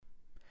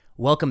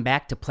Welcome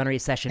back to Plenary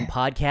Session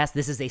Podcast.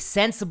 This is a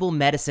Sensible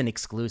Medicine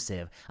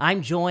exclusive.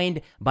 I'm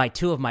joined by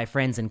two of my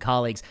friends and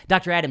colleagues,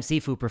 Dr. Adam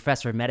Sifu,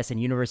 Professor of Medicine,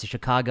 University of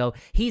Chicago.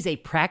 He's a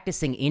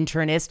practicing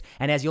internist,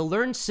 and as you'll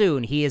learn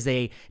soon, he is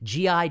a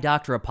GI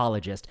doctor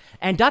apologist.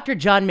 And Dr.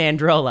 John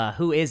Mandrola,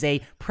 who is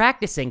a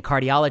practicing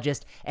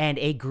cardiologist and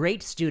a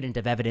great student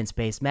of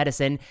evidence-based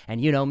medicine.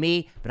 And you know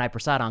me, Vinay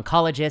Prasad,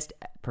 oncologist,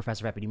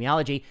 professor of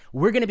epidemiology.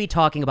 We're going to be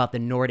talking about the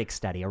Nordic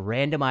study, a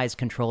randomized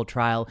controlled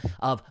trial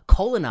of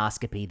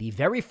colonoscopy, the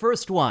very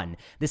first one.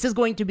 This is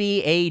going to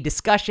be a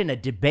discussion, a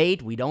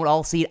debate. We don't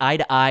all see eye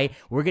to eye.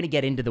 We're going to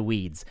get into the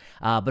weeds.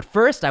 But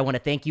first, I want to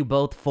thank you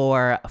both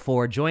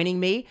for joining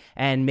me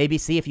and maybe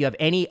see if you have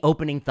any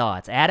opening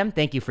thoughts. Adam,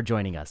 thank you for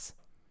joining us.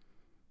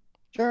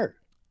 Sure.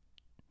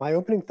 My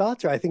opening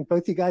thoughts are, I think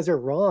both you guys are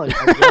wrong.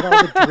 I read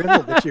all the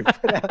drivel that you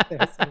put out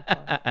there so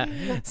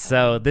far.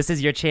 So this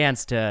is your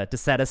chance to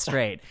set us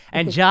straight.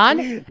 And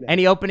John,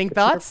 any opening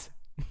thoughts?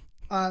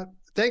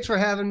 Thanks for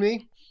having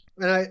me.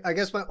 And I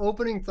guess my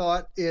opening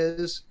thought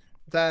is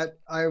that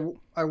I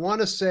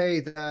want to say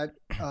that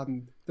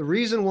the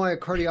reason why a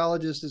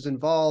cardiologist is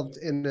involved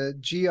in the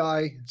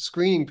GI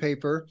screening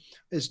paper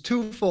is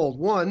twofold.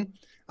 One,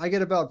 I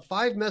get about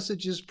 5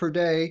 messages per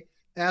day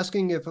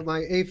asking if my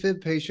AFib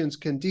patients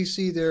can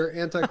DC their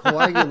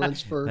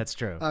anticoagulants for That's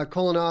true.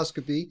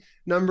 Colonoscopy.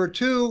 Number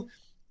two,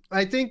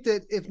 I think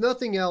that if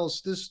nothing else,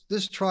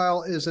 this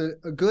trial is a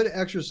good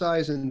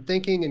exercise in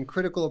thinking and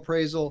critical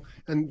appraisal,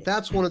 and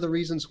that's one of the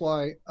reasons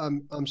why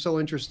I'm so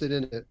interested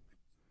in it.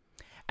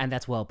 And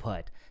that's well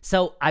put.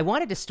 So I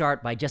wanted to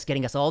start by just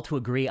getting us all to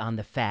agree on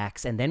the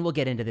facts, and then we'll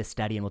get into this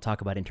study and we'll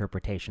talk about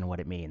interpretation and what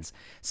it means.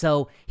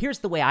 So here's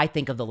the way I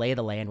think of the lay of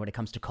the land when it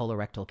comes to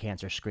colorectal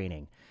cancer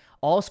screening.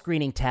 All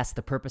screening tests,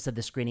 the purpose of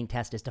the screening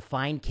test is to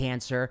find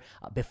cancer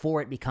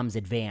before it becomes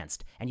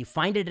advanced. And you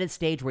find it at a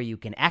stage where you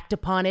can act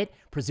upon it,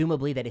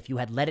 presumably that if you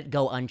had let it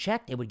go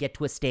unchecked, it would get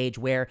to a stage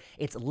where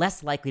it's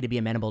less likely to be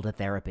amenable to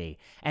therapy.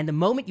 And the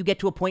moment you get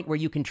to a point where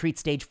you can treat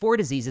stage 4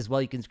 disease as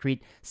well, you can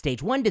treat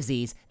stage 1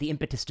 disease, the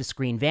impetus to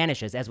screen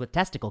vanishes, as with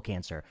testicle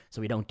cancer. So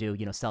we don't do,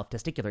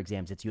 self-testicular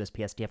exams. It's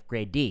USPSTF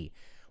grade D.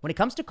 When it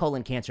comes to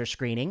colon cancer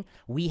screening,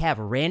 we have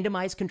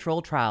randomized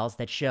controlled trials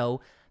that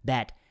show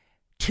that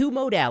 2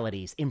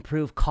 modalities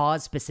improve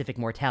cause-specific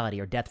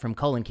mortality or death from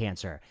colon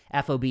cancer.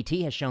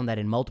 FOBT has shown that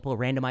in multiple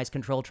randomized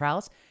controlled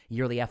trials,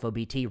 yearly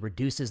FOBT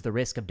reduces the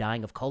risk of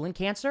dying of colon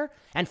cancer,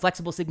 and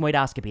flexible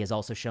sigmoidoscopy has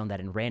also shown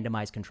that in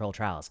randomized controlled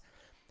trials.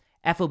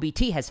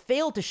 FOBT has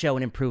failed to show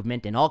an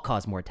improvement in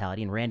all-cause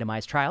mortality in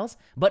randomized trials,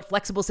 but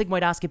flexible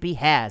sigmoidoscopy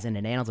has in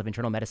an Annals of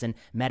Internal Medicine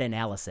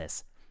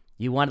meta-analysis.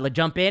 You want to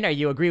jump in, or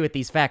you agree with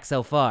these facts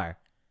so far?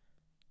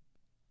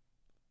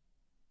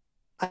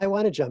 I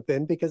want to jump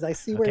in because I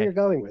see where you're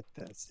going with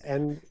this.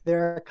 And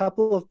there are a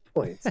couple of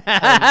points.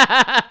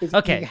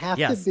 Okay. You have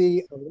to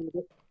be a little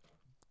bit,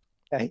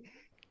 okay?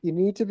 You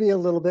need to be a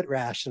little bit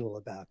rational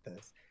about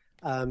this.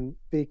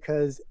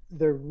 Because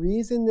the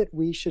reason that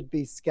we should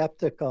be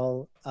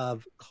skeptical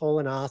of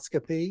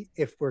colonoscopy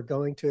if we're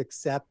going to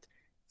accept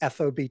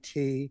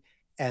FOBT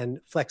and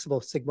flexible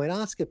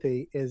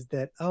sigmoidoscopy is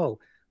that, oh,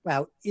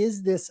 wow,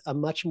 is this a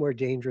much more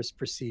dangerous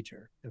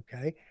procedure?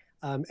 Okay.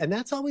 And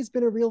that's always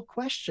been a real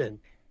question.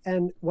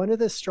 And one of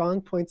the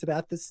strong points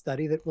about this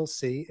study that we'll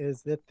see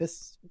is that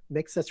this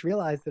makes us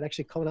realize that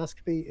actually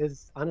colonoscopy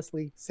is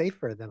honestly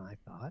safer than I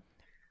thought.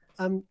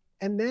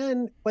 And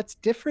then what's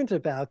different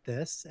about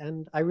this,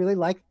 and I really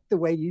like the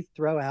way you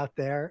throw out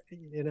there,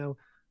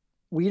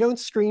 we don't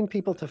screen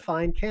people to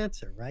find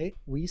cancer, right?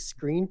 We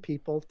screen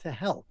people to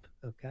help,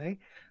 okay?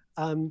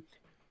 And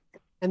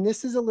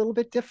this is a little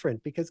bit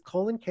different because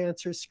colon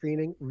cancer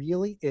screening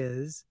really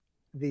is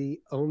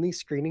the only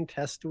screening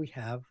test we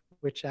have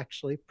which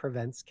actually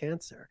prevents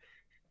cancer.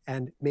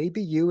 And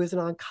maybe you as an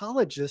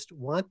oncologist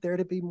want there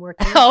to be more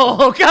cancer.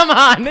 Oh, come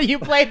on. You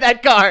played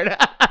that card.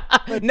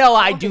 No,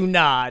 I do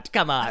not.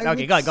 Come on.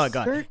 Okay, go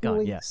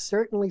on. Yeah.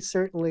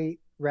 Certainly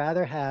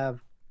rather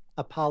have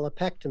a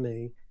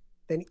polypectomy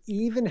than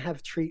even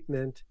have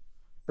treatment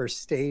for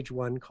stage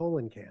 1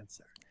 colon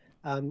cancer.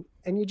 And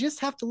you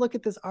just have to look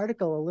at this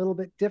article a little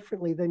bit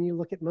differently than you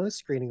look at most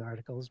screening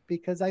articles,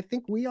 because I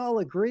think we all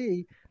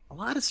agree a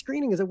lot of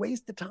screening is a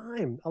waste of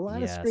time. A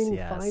lot of screening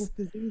finds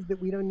disease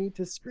that we don't need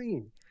to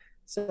screen.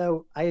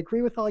 So I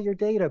agree with all your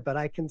data, but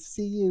I can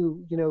see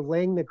you,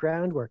 laying the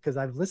groundwork because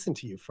I've listened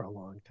to you for a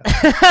long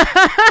time.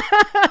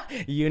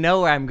 You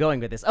know where I'm going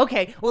with this.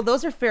 Okay, well,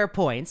 those are fair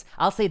points.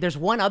 I'll say there's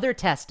one other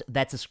test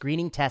that's a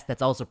screening test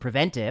that's also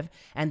preventive,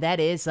 and that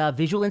is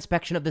visual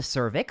inspection of the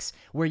cervix,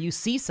 where you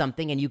see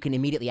something and you can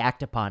immediately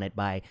act upon it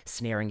by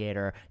snaring it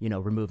or,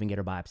 removing it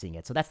or biopsying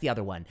it. So that's the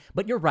other one.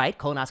 But you're right,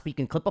 colonoscopy, you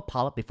can clip a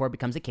polyp before it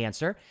becomes a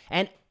cancer,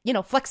 and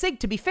FlexSig,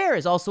 to be fair,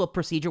 is also a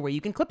procedure where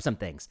you can clip some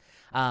things.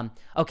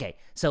 Okay,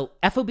 so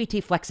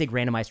FOBT, FlexSig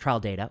randomized trial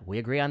data, we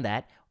agree on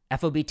that.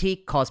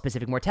 FOBT,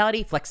 cause-specific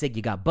mortality. FlexSig,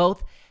 you got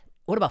both.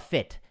 What about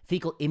FIT,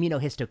 fecal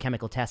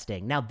immunohistochemical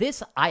testing? Now,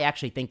 this I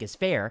actually think is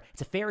fair.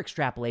 It's a fair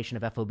extrapolation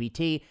of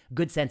FOBT,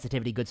 good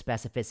sensitivity, good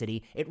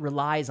specificity. It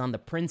relies on the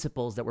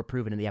principles that were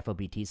proven in the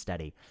FOBT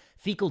study.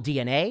 Fecal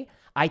DNA,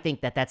 I think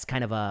that that's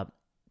kind of a,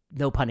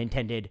 no pun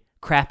intended,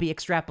 crappy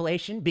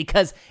extrapolation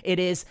because it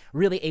is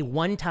really a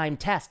one-time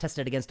test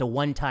tested against a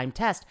one-time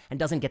test and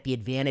doesn't get the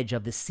advantage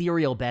of the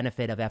serial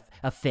benefit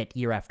of FIT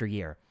year after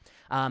year.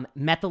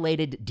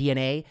 Methylated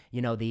DNA,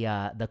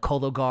 the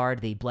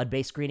Cologuard, the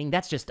blood-based screening,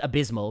 that's just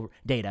abysmal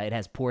data. It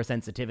has poor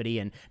sensitivity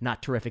and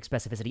not terrific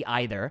specificity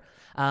either.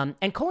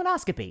 And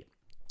colonoscopy.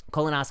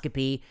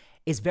 Colonoscopy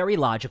is very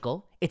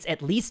logical. It's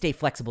at least a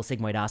flexible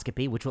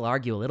sigmoidoscopy, which we'll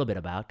argue a little bit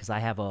about because I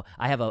have a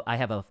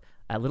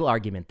little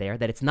argument there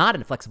that it's not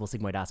a flexible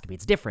sigmoidoscopy.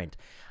 It's different.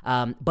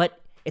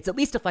 But it's at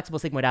least a flexible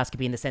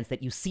sigmoidoscopy in the sense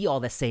that you see all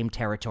the same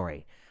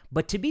territory.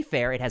 But to be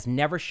fair, it has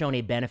never shown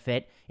a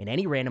benefit in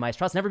any randomized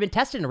trial. It's never been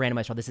tested in a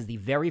randomized trial. This is the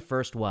very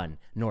first one,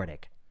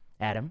 Nordic.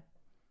 Adam?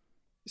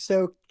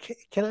 So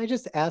can I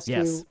just ask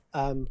Yes.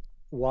 you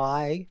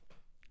why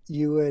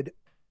you would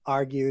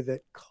argue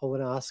that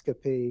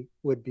colonoscopy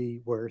would be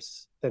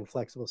worse than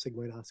flexible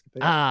sigmoidoscopy?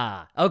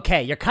 Ah,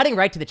 okay. You're cutting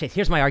right to the chase.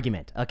 Here's my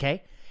argument,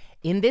 okay?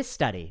 In this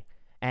study,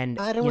 and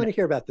I don't want to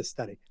hear about this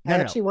study. No, I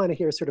no, actually want to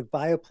hear sort of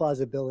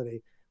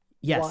bioplausibility.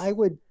 yes.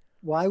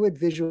 Why would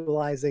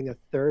visualizing a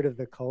third of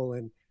the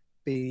colon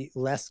be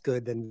less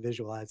good than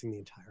visualizing the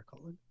entire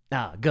colon?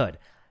 Ah, good.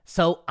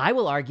 So I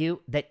will argue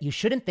that you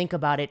shouldn't think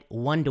about it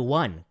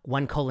one-to-one,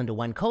 one colon to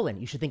one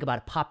colon. You should think about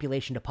it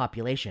population to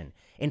population.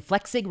 In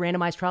FlexSig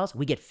randomized trials,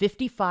 we get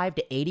 55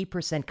 to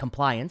 80%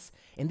 compliance.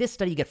 In this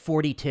study, you get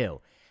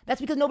 42. That's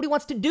because nobody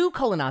wants to do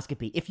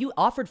colonoscopy. If you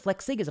offered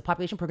FlexSig as a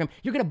population program,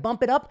 you're going to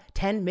bump it up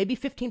 10, maybe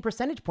 15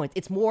 percentage points.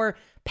 It's more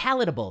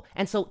palatable.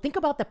 And so think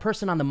about the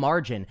person on the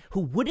margin who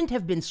wouldn't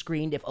have been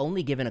screened if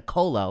only given a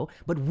colo,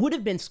 but would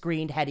have been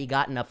screened had he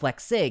gotten a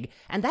FlexSig.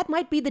 And that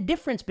might be the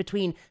difference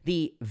between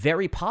the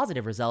very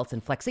positive results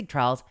in FlexSig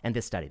trials and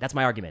this study. That's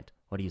my argument.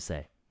 What do you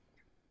say?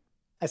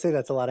 I say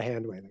that's a lot of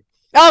hand waving.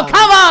 Oh,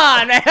 come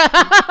on!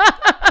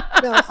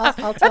 No, I'll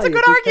tell That's a you,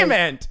 good because-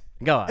 argument.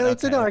 Go on. No,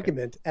 it's an Okay, okay.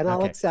 argument, and I'll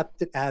Okay.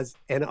 accept it as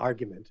an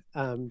argument.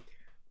 And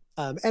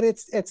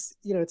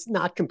it's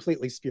not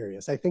completely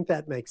spurious. I think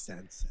that makes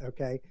sense.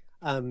 Okay.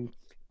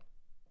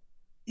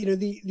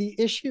 The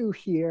issue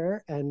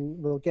here, and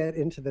we'll get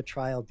into the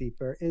trial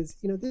deeper, is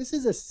this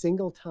is a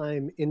single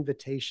time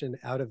invitation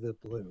out of the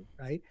blue,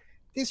 right?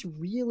 This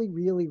really,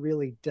 really,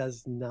 really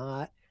does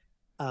not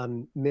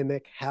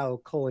mimic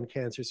how colon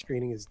cancer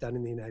screening is done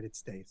in the United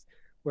States,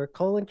 where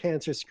colon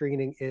cancer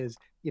screening is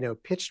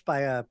pitched by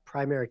a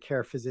primary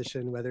care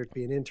physician, whether it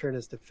be an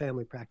internist, a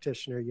family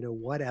practitioner,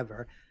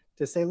 whatever,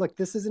 to say, look,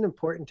 this is an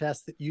important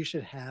test that you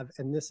should have,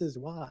 and this is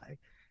why.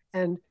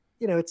 And,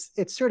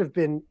 it's sort of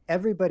been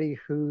everybody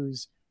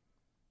who's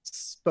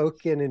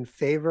spoken in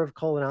favor of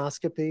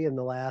colonoscopy in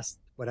the last,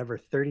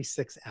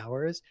 36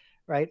 hours,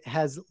 right,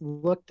 has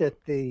looked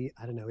at the,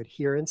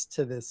 adherence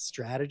to this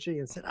strategy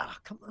and said,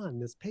 come on,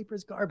 this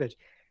paper's garbage.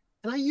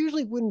 And I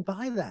usually wouldn't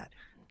buy that.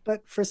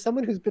 But for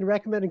someone who's been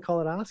recommending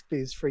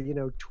colonoscopies for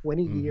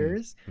 20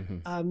 years,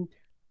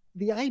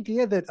 the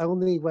idea that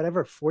only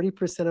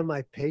 40% of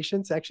my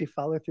patients actually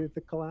follow through with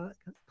the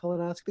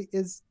colonoscopy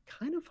is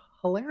kind of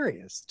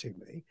hilarious to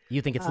me.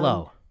 You think it's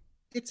low?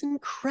 It's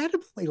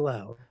incredibly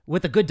low.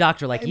 With a good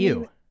doctor like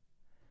you.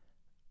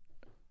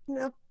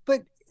 No,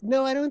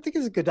 I don't think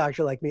it's a good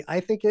doctor like me. I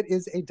think it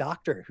is a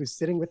doctor who's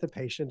sitting with a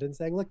patient and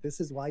saying, look,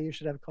 this is why you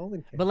should have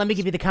colon cancer. But let me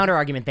give you the counter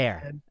argument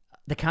there. And-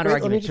 The counter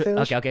Wait, let me argument.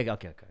 just finish.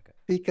 Okay.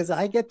 Because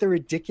I get the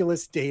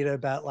ridiculous data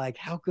about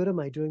how good am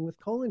I doing with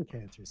colon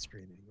cancer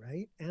screening,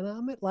 right? And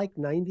I'm at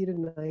 90 to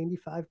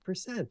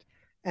 95%.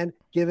 And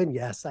given,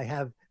 yes, I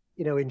have,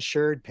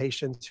 insured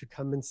patients who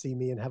come and see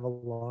me and have a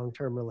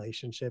long-term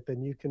relationship,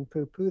 and you can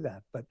poo-poo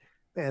that. But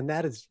man,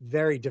 that is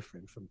very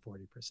different from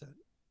 40%.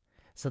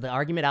 So the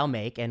argument I'll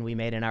make, and we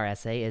made in our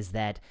essay, is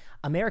that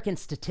American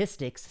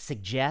statistics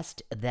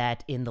suggest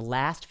that in the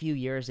last few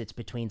years, it's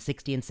between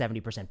 60 and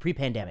 70%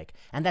 pre-pandemic.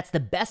 And that's the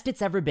best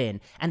it's ever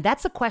been. And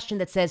that's a question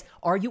that says,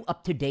 are you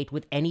up to date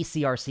with any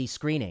CRC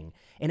screening?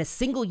 In a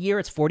single year,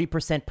 it's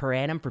 40% per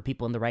annum for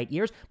people in the right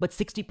years, but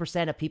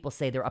 60% of people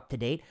say they're up to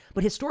date.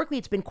 But historically,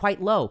 it's been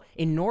quite low.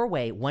 In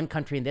Norway, one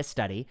country in this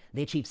study,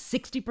 they achieved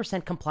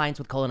 60% compliance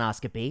with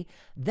colonoscopy.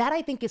 That,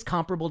 I think, is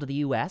comparable to the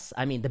U.S.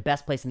 I mean, the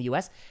best place in the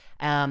U.S.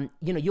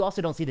 You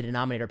also don't see the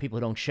denominator, people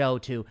who don't show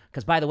to,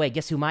 because by the way,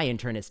 guess who my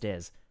internist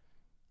is?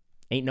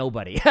 Ain't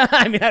nobody.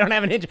 I mean, I don't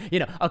have an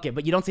intern, okay,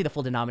 but you don't see the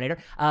full denominator.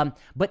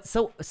 But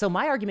so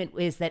my argument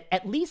is that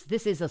at least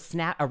this is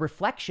a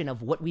reflection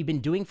of what we've been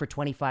doing for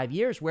 25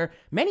 years, where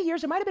many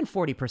years it might have been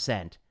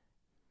 40%.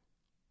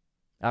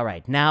 All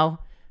right, now,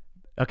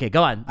 okay,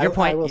 go on. Your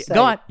point. I will say,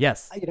 go on.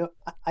 Yes.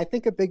 I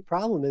think a big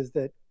problem is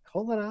that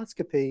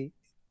colonoscopy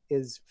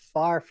is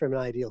far from an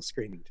ideal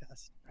screening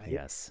test, right?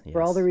 Yes.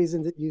 For all the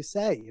reasons that you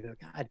say,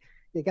 God,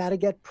 you got to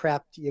get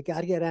prepped, you got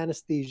to get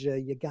anesthesia,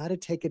 you got to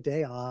take a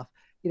day off.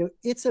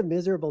 It's a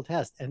miserable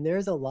test, and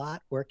there's a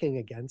lot working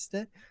against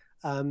it.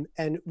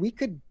 And we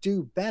could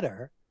do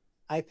better.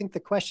 I think the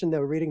question, though,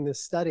 reading this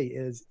study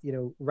is,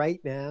 right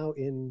now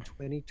in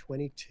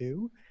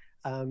 2022,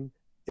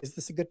 is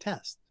this a good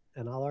test?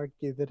 And I'll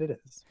argue that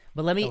it is.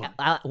 But let me,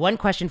 one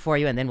question for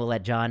you, and then we'll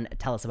let John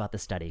tell us about the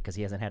study, because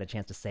he hasn't had a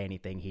chance to say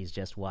anything. He's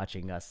just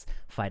watching us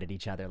fight at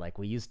each other like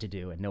we used to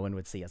do, and no one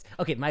would see us.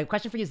 Okay, my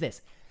question for you is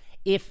this.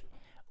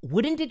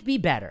 Wouldn't it be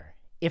better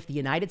if the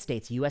United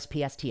States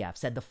USPSTF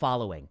said the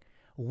following: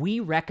 we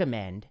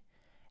recommend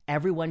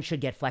everyone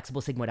should get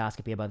flexible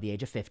sigmoidoscopy above the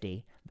age of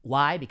 50.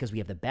 Why? Because we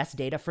have the best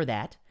data for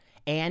that,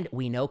 and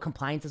we know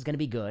compliance is going to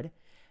be good,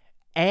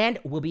 and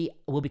will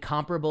be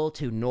comparable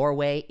to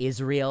Norway,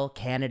 Israel,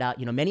 Canada.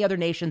 Many other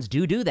nations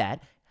do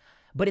that.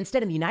 But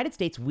instead, in the United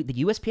States,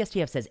 the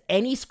USPSTF says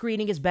any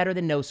screening is better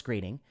than no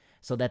screening,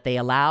 so that they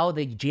allow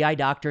the GI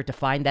doctor to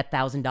find that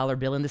 $1,000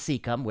 bill in the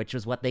cecum, which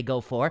is what they go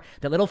for.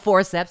 The little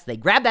forceps, they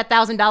grab that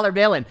 $1,000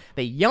 bill and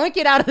they yoink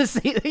it out of the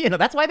cecum.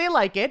 That's why they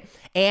like it.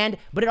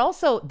 But it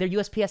also, their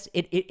USPS,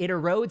 it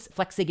erodes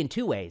FlexSig in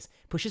two ways.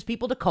 Pushes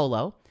people to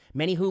colo,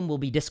 many whom will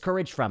be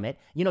discouraged from it.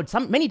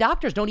 Many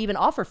doctors don't even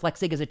offer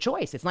FlexSig as a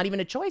choice. It's not even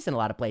a choice in a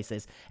lot of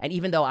places. And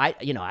even though I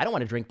don't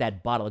want to drink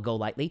that bottle of Go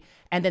Lightly.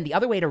 And then the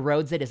other way it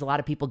erodes it is a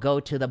lot of people go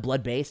to the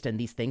blood-based and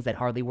these things that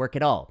hardly work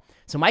at all.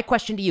 So my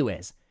question to you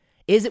is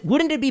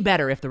wouldn't it be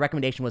better if the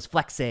recommendation was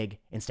FlexSig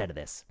instead of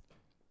this?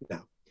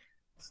 No,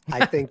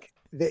 I think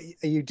that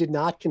you did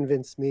not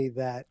convince me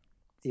that,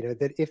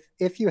 that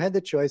if you had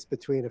the choice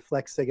between a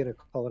FlexSig and a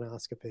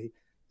colonoscopy,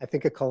 I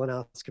think a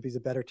colonoscopy is a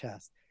better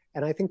test.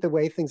 And I think the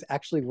way things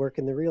actually work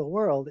in the real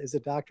world is a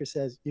doctor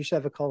says, you should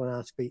have a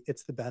colonoscopy.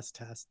 It's the best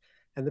test.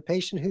 And the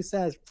patient who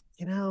says,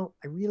 I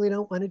really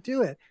don't want to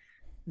do it.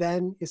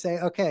 Then you say,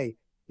 okay,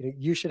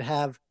 you should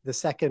have the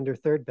second or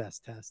third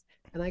best test.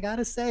 And I got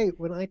to say,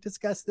 when I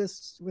discuss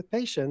this with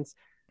patients,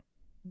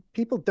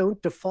 people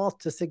don't default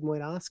to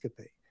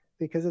sigmoidoscopy,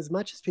 because as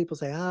much as people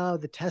say, oh,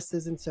 the test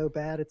isn't so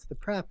bad, it's the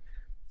prep.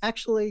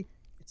 Actually,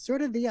 it's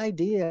sort of the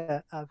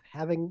idea of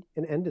having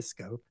an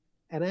endoscope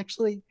and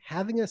actually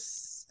having a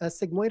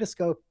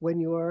sigmoidoscope when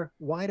you're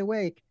wide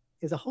awake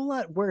is a whole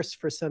lot worse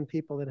for some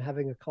people than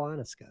having a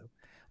colonoscope.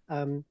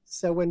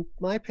 So when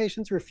my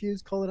patients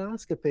refuse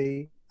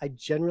colonoscopy, I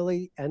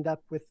generally end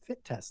up with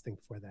fit testing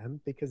for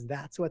them, because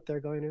that's what they're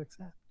going to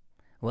accept.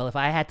 Well, if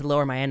I had to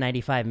lower my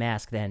N95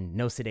 mask, then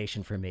no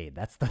sedation for me.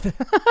 That's the...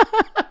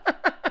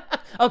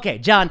 Okay,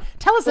 John,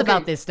 tell us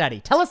about this study.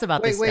 Tell us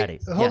about this study.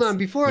 Hold on.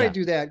 Before I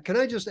do that, can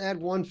I just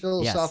add one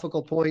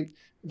philosophical point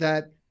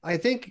that I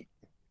think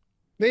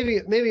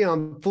maybe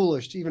I'm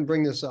foolish to even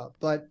bring this up,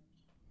 but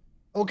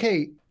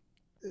okay.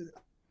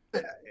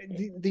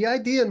 The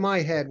idea in my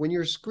head, when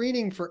you're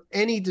screening for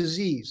any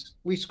disease,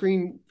 we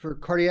screen for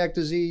cardiac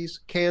disease,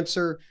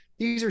 cancer,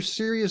 these are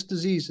serious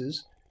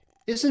diseases.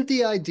 Isn't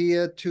the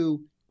idea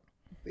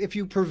if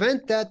you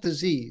prevent that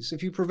disease,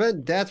 if you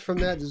prevent death from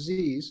that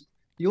disease,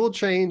 you'll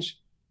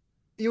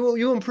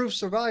improve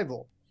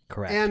survival.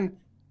 Correct.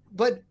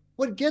 But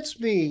what gets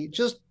me,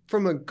 just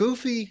from a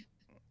goofy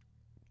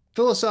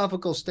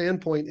philosophical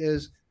standpoint,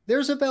 is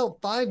there's about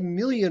 5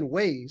 million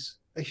ways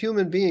a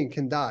human being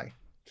can die.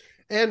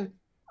 And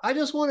I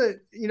just want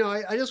to,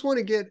 I just want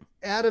to get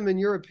Adam and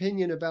your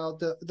opinion about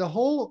the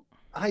whole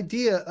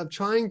idea of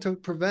trying to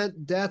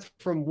prevent death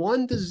from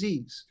one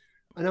disease.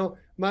 I know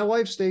my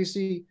wife,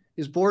 Stacy,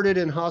 is boarded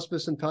in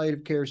hospice and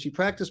palliative care. She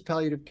practiced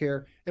palliative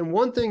care. And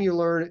one thing you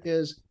learn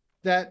is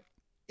that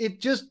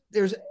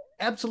there's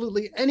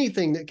absolutely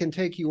anything that can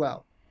take you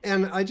out.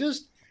 And I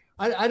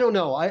don't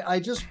know. I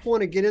just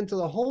want to get into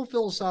the whole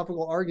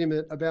philosophical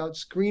argument about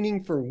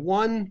screening for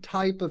one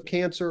type of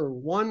cancer or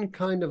one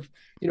kind of,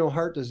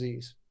 heart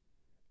disease.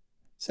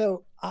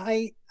 So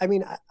I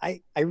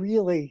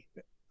really,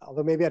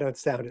 although maybe I don't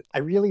sound it, I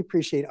really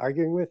appreciate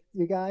arguing with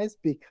you guys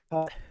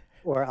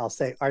or I'll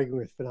say arguing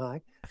with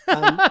Vinay,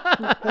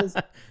 because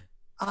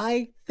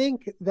I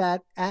think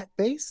that at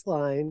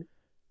baseline,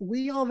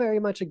 we all very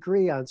much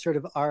agree on sort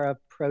of our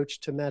approach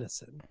to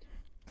medicine.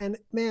 And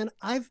man,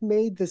 I've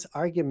made this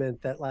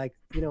argument that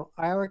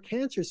our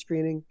cancer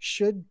screening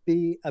should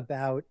be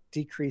about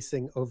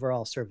decreasing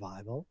overall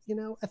survival,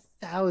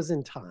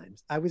 1,000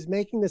 times. I was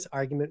making this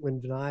argument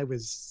when Vinay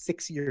was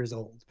 6 years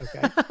old.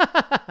 Okay.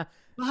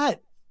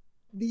 But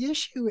the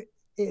issue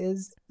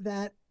is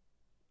that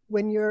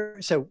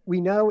so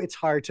we know it's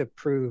hard to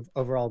prove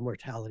overall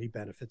mortality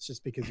benefits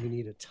just because you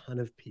need a ton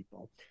of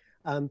people.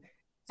 And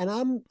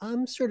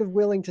I'm sort of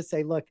willing to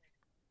say, look,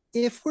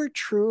 if we're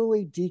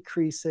truly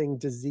decreasing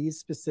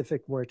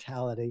disease-specific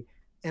mortality,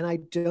 and I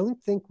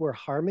don't think we're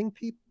harming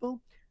people,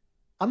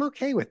 I'm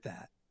okay with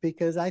that,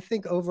 because I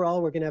think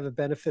overall we're going to have a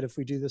benefit if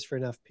we do this for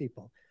enough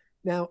people.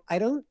 Now, I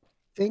don't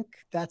think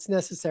that's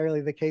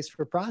necessarily the case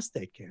for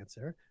prostate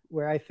cancer,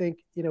 where I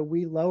think,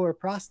 we lower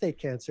prostate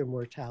cancer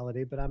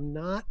mortality, but I'm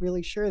not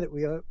really sure that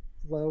we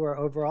lower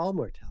overall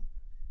mortality.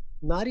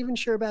 I'm not even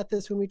sure about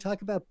this when we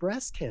talk about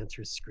breast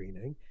cancer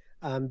screening,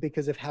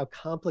 because of how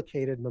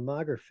complicated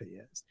mammography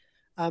is.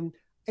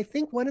 I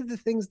think one of the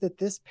things that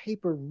this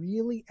paper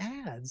really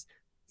adds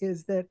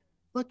is that,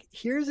 look,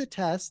 here's a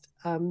test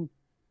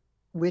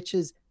which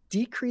is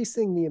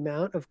decreasing the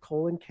amount of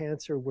colon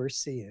cancer we're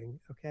seeing,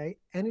 okay?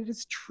 And it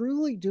is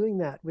truly doing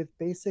that with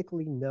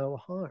basically no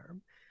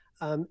harm.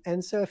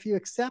 And so if you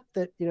accept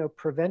that,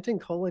 preventing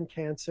colon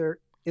cancer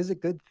is a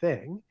good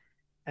thing,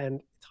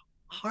 and it's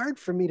hard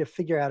for me to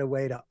figure out a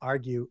way to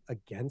argue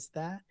against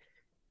that,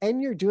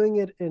 and you're doing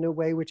it in a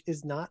way which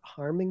is not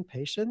harming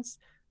patients,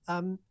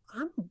 I'm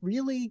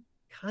really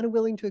kind of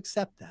willing to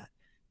accept that.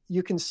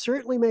 You can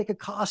certainly make a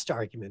cost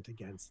argument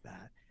against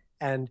that.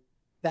 And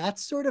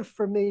that's sort of,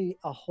 for me,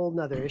 a whole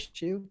nother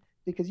issue,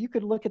 because you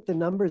could look at the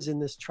numbers in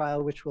this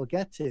trial, which we'll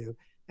get to,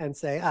 and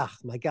say, oh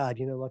my God,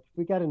 look,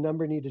 we got a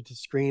number needed to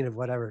screen of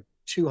whatever,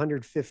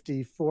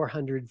 250,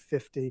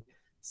 450.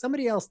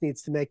 Somebody else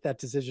needs to make that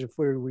decision of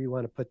where we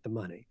want to put the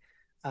money.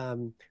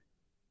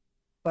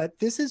 But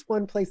this is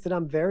one place that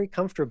I'm very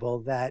comfortable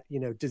that,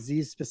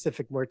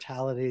 disease-specific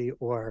mortality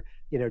or,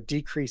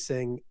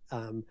 decreasing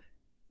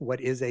what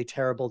is a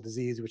terrible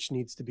disease, which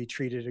needs to be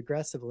treated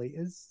aggressively,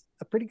 is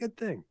a pretty good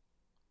thing.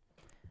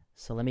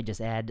 So let me just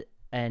add,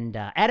 and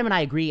Adam and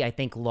I agree, I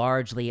think,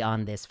 largely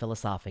on this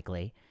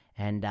philosophically.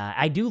 And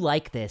I do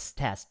like this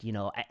test,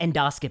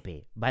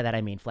 endoscopy. By that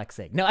I mean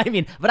flexing. No,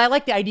 but I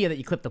like the idea that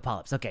you clip the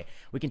polyps. Okay,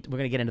 we're going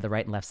to get into the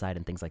right and left side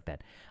and things like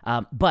that.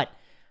 But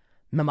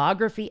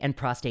mammography and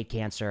prostate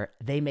cancer,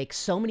 they make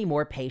so many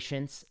more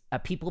patients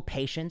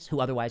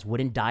who otherwise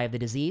wouldn't die of the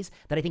disease,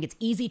 that I think it's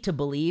easy to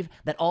believe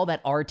that all that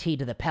RT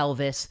to the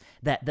pelvis,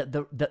 that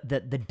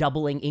the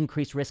doubling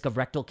increased risk of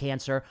rectal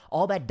cancer,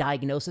 all that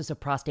diagnosis of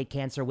prostate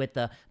cancer with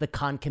the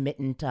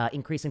concomitant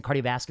increase in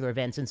cardiovascular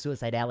events and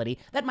suicidality,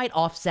 that might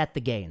offset the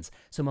gains.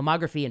 So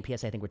mammography and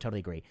PSA, I think we totally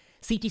agree.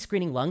 CT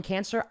screening lung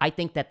cancer, I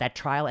think that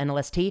trial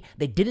NLST,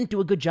 they didn't do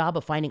a good job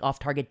of finding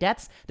off-target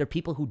deaths. There are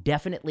people who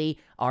definitely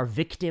are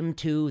victim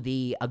to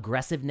the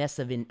aggressiveness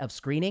of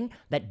screening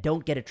that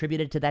don't get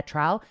attributed to that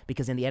trial,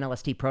 because in the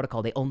NLST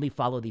protocol, they only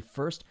follow the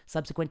first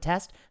subsequent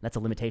test. That's a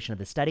limitation of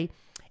the study.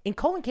 In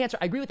colon cancer,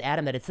 I agree with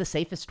Adam that it's the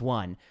safest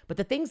one, but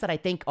the things that I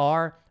think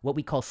are what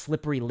we call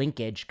slippery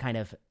linkage kind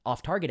of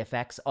off-target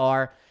effects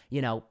are,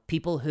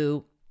 people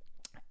who,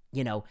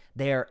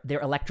 their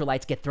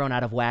electrolytes get thrown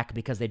out of whack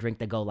because they drink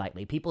the Go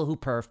Lightly. People who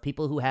perf,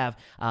 people who have,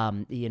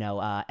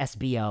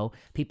 SBO,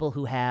 people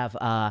who have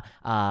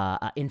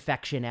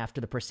infection after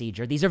the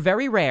procedure. These are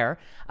very rare,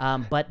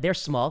 but they're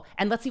small.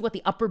 And let's see what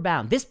the upper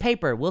bound. This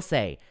paper will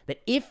say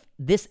that if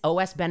this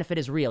OS benefit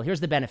is real, here's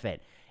the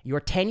benefit. Your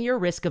 10-year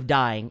risk of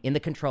dying in the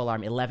control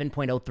arm,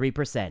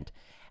 11.03%.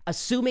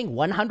 Assuming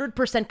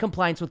 100%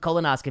 compliance with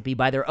colonoscopy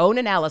by their own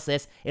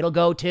analysis, it'll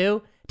go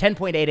to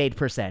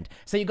 10.88%.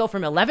 So you go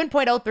from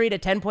 11.03 to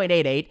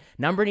 10.88,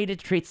 number needed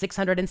to treat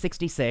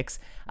 666.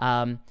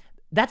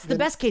 That's the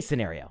best case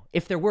scenario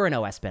if there were an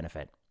OS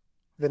benefit.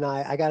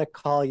 Vinay, I got to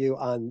call you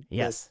on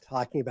yes. this,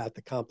 talking about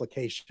the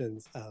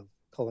complications of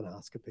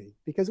colonoscopy,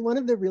 because one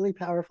of the really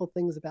powerful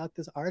things about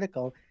this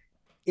article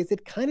is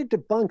it kind of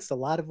debunks a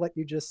lot of what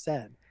you just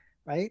said,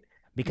 right?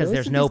 Because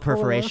there's no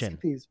perforation.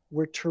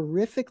 Were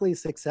terrifically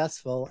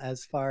successful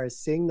as far as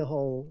seeing the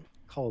whole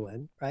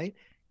colon, right?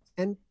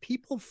 And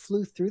people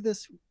flew through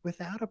this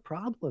without a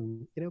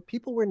problem.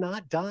 People were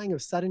not dying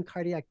of sudden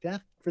cardiac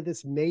death for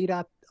this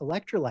made-up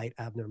electrolyte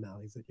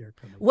abnormalities that you're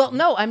coming. Well,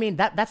 no,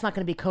 that's not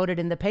going to be coded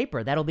in the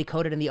paper. That'll be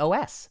coded in the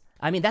OS.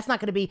 That's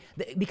not going to be,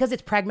 because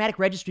it's pragmatic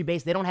registry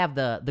based. They don't have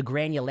the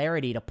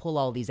granularity to pull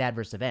all these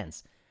adverse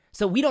events.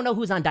 So we don't know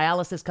who's on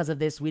dialysis because of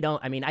this.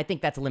 I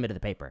think that's a limit of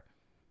the paper.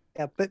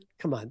 Yeah, but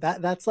come on,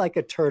 that's like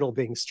a turtle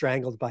being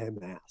strangled by a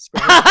mask.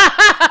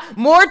 Right?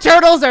 More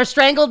turtles are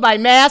strangled by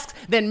masks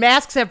than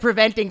masks have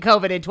preventing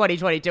COVID in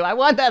 2022. I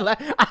want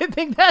that. I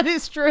think that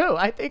is true.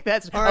 I think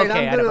that's all right.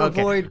 Okay, I'm going to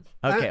okay. avoid.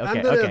 Okay,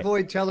 I'm going to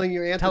avoid telling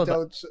you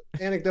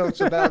anecdotes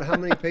about how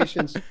many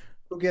patients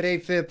who get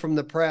AFib from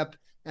the PrEP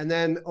and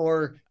then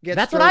or get.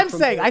 That's what I'm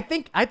saying. I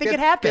think it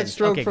happens. Get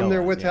stroke from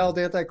their withheld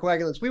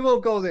anticoagulants. We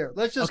won't go there.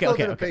 Let's just go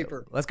to the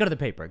paper. Let's go to the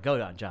paper.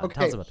 Go on, John.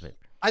 Tell us about the paper.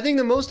 I think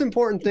the most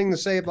important thing to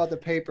say about the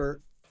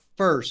paper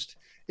first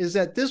is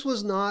that this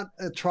was not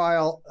a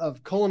trial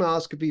of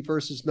colonoscopy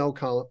versus no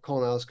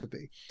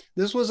colonoscopy.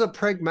 This was a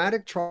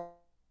pragmatic trial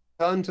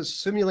done to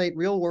simulate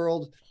real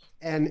world,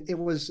 and it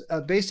was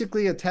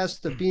basically a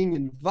test of being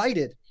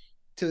invited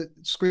to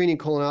screening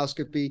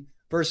colonoscopy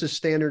versus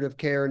standard of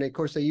care. And of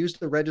course, they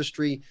used the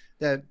registry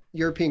that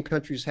European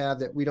countries have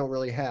that we don't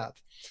really have.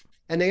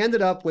 And they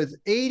ended up with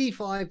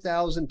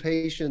 85,000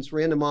 patients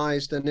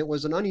randomized, and it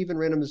was an uneven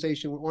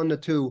randomization,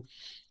 1-2.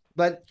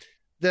 But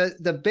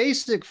the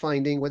basic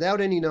finding, without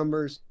any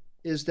numbers,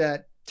 is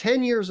that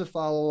 10 years of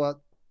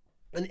follow-up,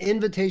 an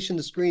invitation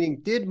to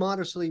screening did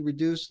modestly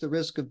reduce the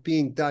risk of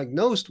being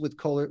diagnosed with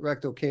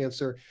colorectal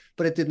cancer,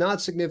 but it did not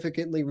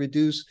significantly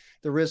reduce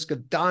the risk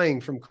of dying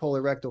from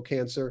colorectal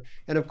cancer.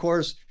 And of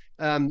course,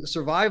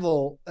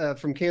 survival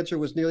from cancer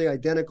was nearly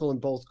identical in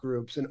both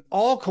groups, and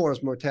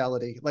all-cause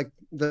mortality, like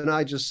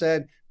Vinay just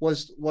said,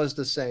 was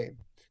the same.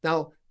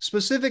 Now,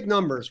 specific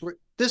numbers.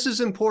 This is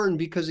important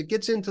because it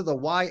gets into the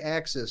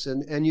y-axis,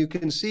 and you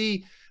can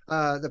see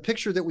the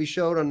picture that we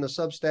showed on the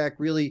Substack.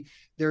 Really,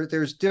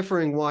 there's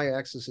differing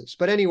y-axes.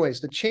 But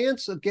anyways, the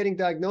chance of getting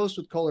diagnosed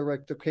with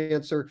colorectal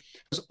cancer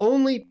was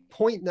only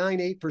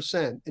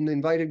 0.98% in the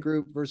invited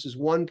group versus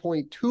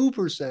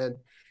 1.2%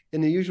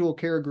 in the usual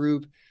care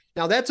group.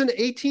 Now that's an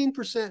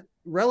 18%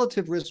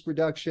 relative risk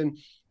reduction,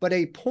 but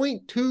a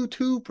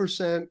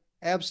 0.22%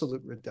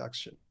 absolute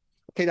reduction.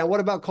 Okay, now what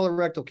about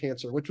colorectal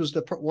cancer, which was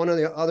one of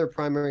the other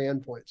primary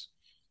endpoints?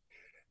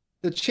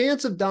 The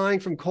chance of dying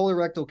from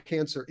colorectal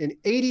cancer in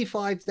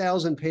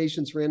 85,000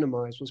 patients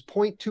randomized was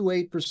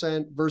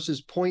 0.28%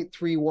 versus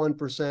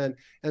 0.31%,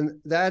 and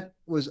that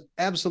was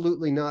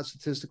absolutely not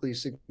statistically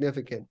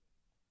significant.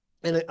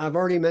 And I've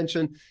already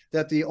mentioned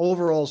that the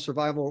overall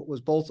survival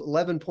was both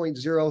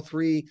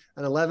 11.03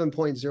 and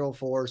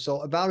 11.04,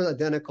 so about as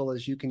identical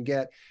as you can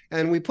get.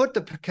 And we put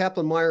the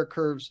Kaplan-Meier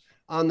curves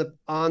on the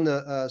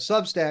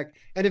Substack,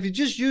 and if you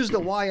just use the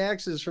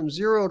y-axis from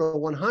 0 to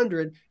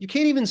 100, you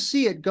can't even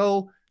see it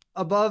go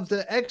above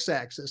the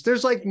x-axis.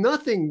 There's like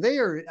nothing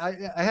there.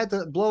 I had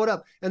to blow it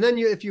up. And then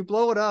if you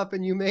blow it up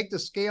and you make the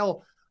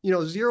scale,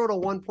 0 to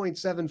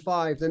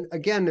 1.75, then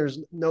again, there's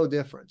no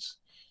difference.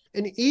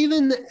 And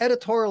even the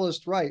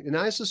editorialists write, and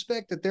I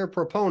suspect that they're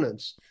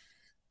proponents,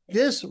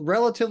 this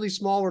relatively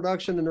small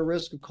reduction in the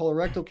risk of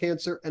colorectal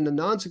cancer and the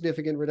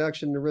non-significant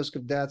reduction in the risk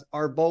of death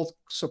are both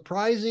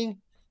surprising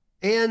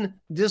and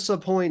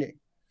disappointing.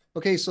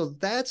 Okay, so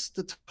that's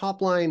the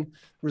top line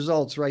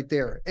results right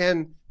there.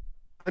 And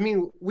I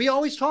mean, we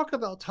always talk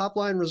about top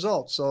line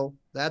results, so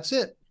that's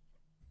it.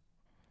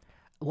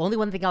 Well, only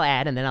one thing I'll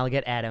add, and then I'll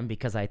get Adam,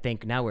 because I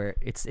think now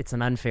it's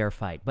an unfair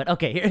fight. But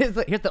okay, here's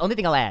the only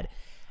thing I'll add.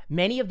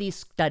 Many of these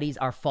studies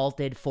are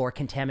faulted for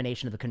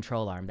contamination of the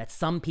control arm, that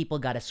some people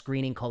got a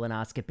screening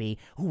colonoscopy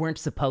who weren't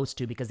supposed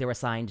to because they were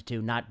assigned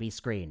to not be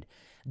screened.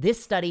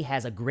 This study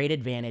has a great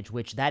advantage,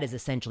 which that is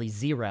essentially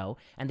 0,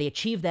 and they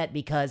achieve that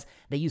because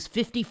they use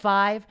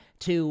 55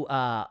 to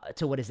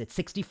what is it,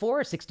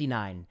 64 or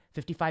 69?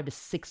 55 to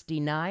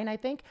 69, I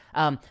think.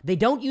 They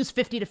don't use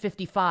 50 to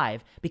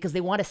 55 because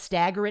they want to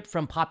stagger it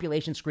from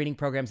population screening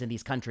programs in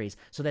these countries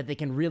so that they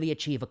can really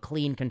achieve a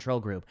clean control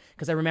group.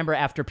 Because I remember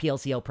after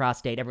PLCO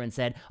prostate, everyone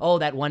said, oh,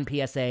 that one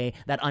PSA,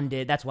 that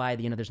undid, that's why,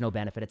 there's no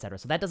benefit, et cetera.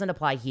 So that doesn't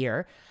apply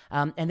here.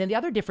 And then the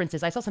other difference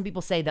is I saw some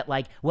people say that,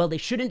 well, they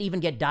shouldn't even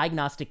get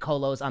diagnostic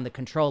colos on the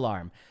control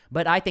arm.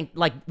 But I think,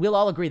 we'll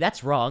all agree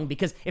that's wrong,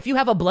 because if you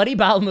have a bloody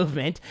bowel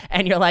movement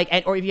and you're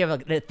or if you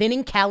have a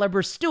thinning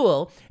caliber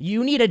stool,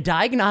 you need a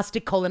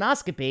diagnostic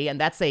colonoscopy, and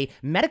that's a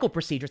medical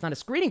procedure. It's not a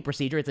screening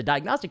procedure. It's a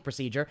diagnostic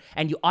procedure,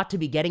 and you ought to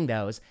be getting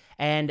those.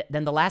 And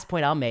then the last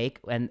point I'll make,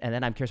 and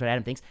then I'm curious what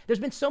Adam thinks, there's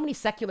been so many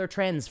secular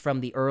trends from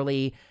the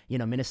early,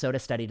 Minnesota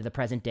study to the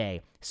present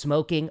day.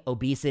 Smoking,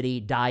 obesity,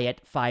 diet,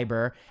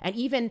 fiber, and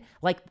even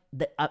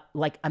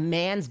a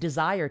man's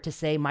desire to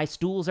say my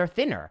stools are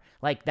thinner.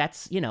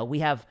 That's, we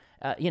have,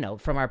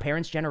 from our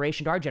parents'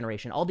 generation to our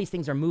generation, all these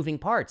things are moving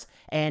parts.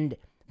 And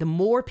the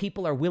more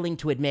people are willing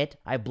to admit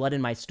I have blood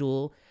in my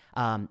stool,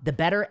 the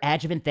better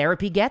adjuvant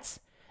therapy gets,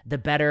 the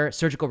better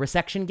surgical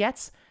resection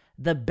gets,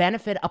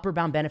 the upper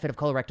bound benefit of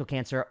colorectal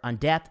cancer on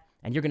death,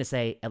 and you're going to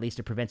say at least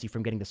it prevents you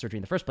from getting the surgery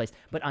in the first place,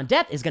 but on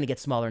death is going to get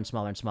smaller and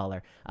smaller and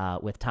smaller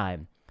with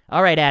time.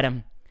 All right,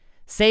 Adam,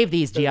 save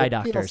these GI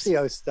doctors. The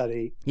PLCO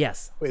study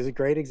yes. was a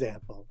great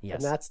example. Yes.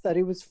 And that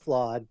study was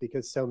flawed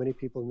because so many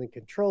people in the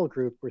control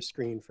group were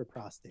screened for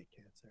prostate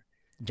cancer.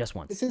 Just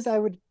once.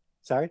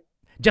 Sorry?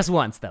 Just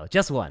once, though.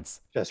 Just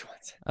once. Just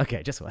once.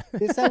 Okay, just one.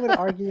 This, I would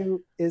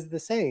argue, is the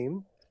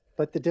same,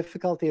 but the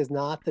difficulty is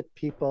not that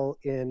people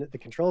in the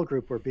control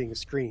group were being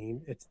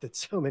screened. It's that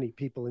so many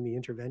people in the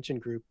intervention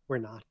group were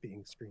not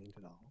being screened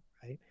at all,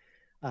 right?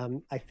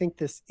 I think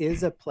this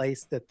is a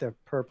place that the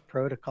per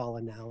protocol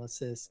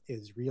analysis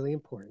is really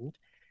important.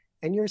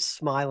 And you're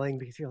smiling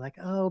because you're like,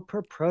 oh,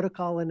 per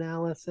protocol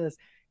analysis,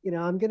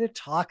 I'm going to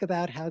talk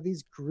about how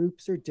these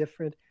groups are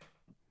different.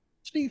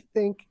 Do you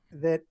think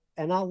that,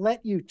 and I'll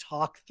let you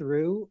talk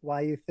through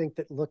why you think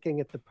that looking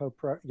at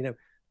the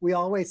we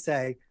always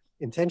say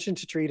intention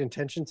to treat,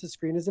 intention to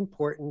screen is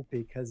important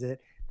because it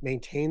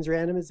maintains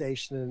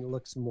randomization and it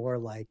looks more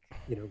like,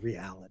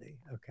 reality.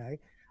 Okay.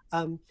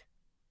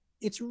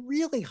 It's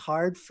really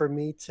hard for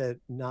me to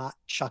not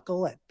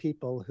chuckle at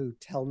people who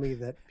tell me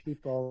that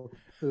people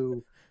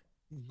who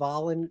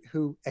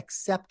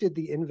accepted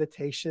the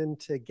invitation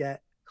to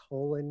get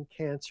colon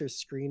cancer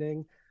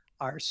screening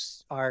are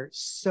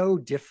so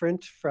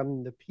different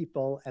from the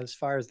people as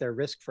far as their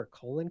risk for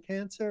colon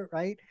cancer,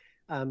 right?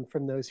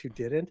 From those who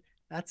didn't.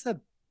 That's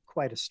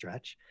quite a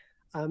stretch.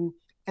 And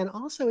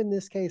also in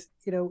this case,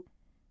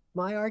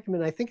 my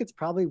argument, I think it's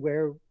probably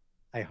where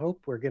I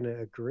hope we're going to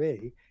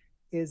agree,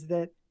 is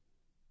that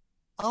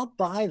I'll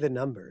buy the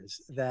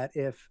numbers that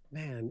if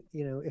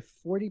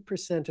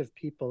 40% of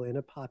people in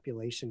a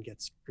population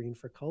get screened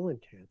for colon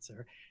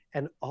cancer,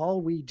 and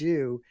all we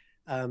do,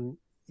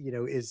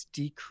 is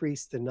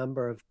decrease the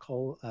number of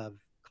colon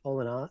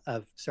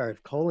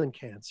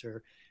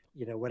cancer,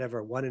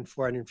 whatever, 1 in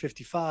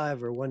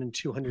 455 or 1 in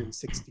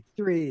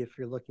 263, if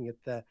you're looking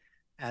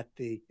at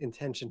the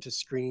intention to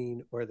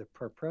screen or the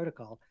per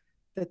protocol,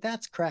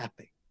 that's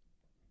crappy.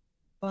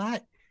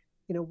 But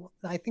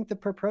I think the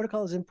per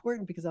protocol is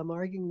important because I'm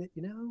arguing that,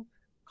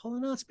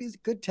 colonoscopy is a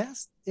good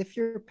test if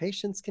your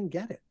patients can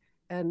get it.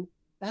 And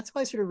that's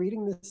why sort of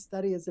reading this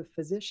study as a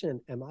physician,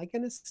 am I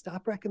going to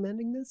stop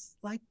recommending this?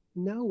 Like,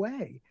 no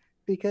way,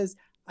 because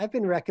I've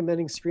been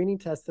recommending screening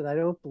tests that I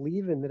don't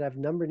believe in, that have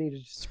number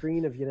needed to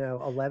screen of,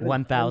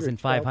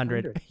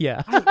 1,500.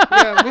 Yeah.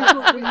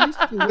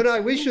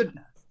 We should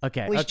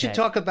Okay. should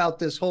talk about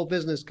this whole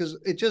business because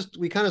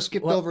we kind of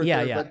skipped over. Yeah,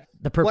 there, yeah. But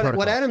The per protocol.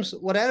 What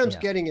Adam's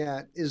getting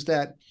at is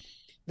that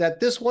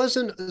this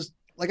wasn't,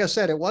 like I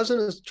said, it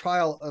wasn't a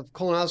trial of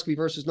colonoscopy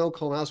versus no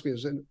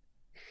colonoscopy.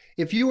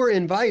 If you were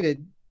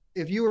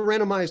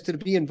randomized to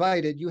be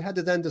invited, you had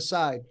to then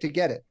decide to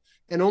get it.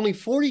 And only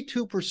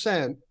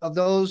 42% of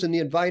those in the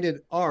invited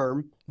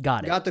arm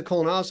got the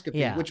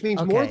colonoscopy, which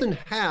means more than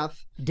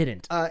half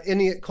didn't. In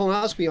the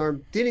colonoscopy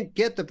arm didn't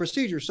get the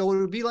procedure. So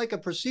it would be like a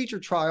procedure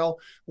trial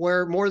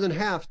where more than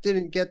half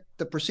didn't get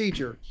the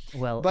procedure.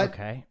 Well,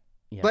 okay.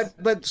 Yes.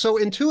 But so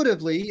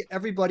intuitively,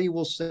 everybody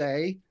will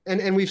say,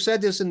 and we've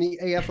said this in the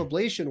AF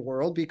ablation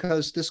world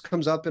because this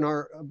comes up in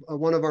our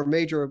one of our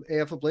major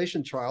AF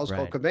ablation trials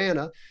called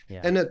Cabana,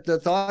 and the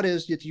thought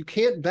is that you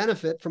can't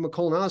benefit from a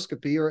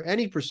colonoscopy or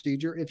any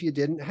procedure if you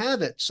didn't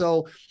have it.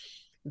 So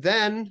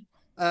then,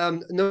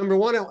 number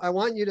one, I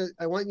want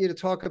you to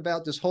talk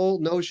about this whole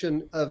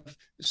notion of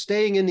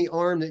staying in the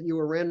arm that you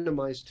were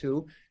randomized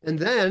to, and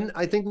then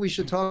I think we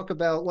should talk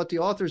about what the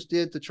authors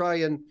did to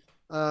try and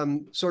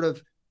sort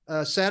of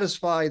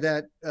satisfy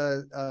that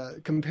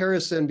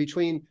comparison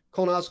between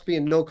colonoscopy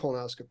and no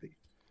colonoscopy.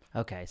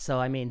 Okay,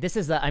 so this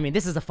is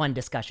a fun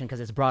discussion because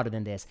it's broader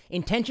than this.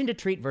 Intention to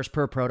treat versus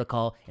per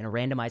protocol in a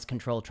randomized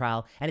controlled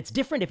trial, and it's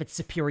different if it's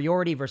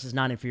superiority versus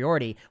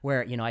non-inferiority,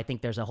 where I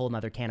think there's a whole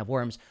nother can of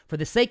worms. For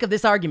the sake of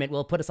this argument,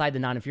 we'll put aside the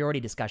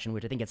non-inferiority discussion,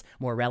 which I think is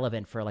more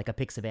relevant for like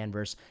apixaban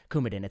versus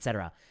Coumadin,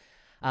 etc.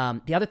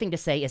 The other thing to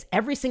say is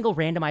every single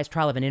randomized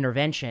trial of an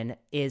intervention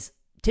is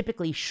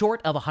typically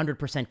short of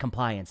 100%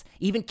 compliance.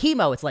 Even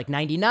chemo, it's like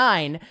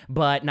 99,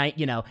 but not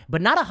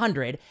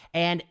 100.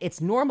 And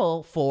it's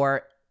normal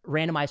for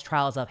randomized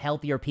trials of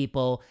healthier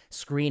people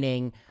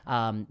screening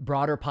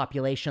broader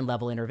population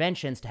level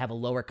interventions to have a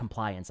lower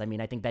compliance. I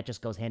think that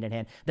just goes hand in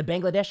hand. The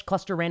Bangladesh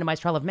cluster randomized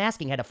trial of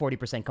masking had a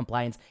 40%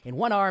 compliance in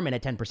one arm and a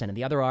 10% in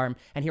the other arm.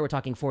 And here we're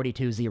talking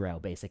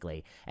 42-0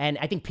 basically. And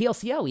I think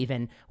PLCO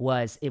even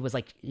was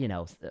like,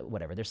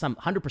 whatever. There's some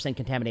 100%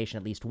 contamination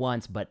at least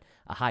once, but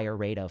a higher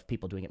rate of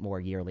people doing it more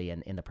yearly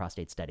in the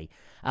prostate study.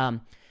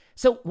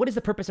 So what is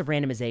the purpose of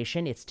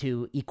randomization? It's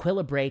to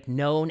equilibrate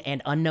known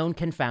and unknown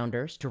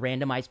confounders to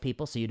randomize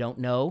people so you don't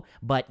know,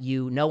 but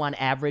on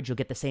average you'll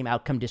get the same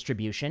outcome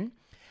distribution.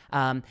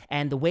 And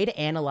the way to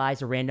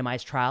analyze a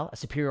randomized trial, a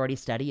superiority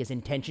study, is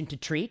intention to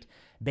treat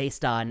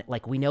based on,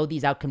 we know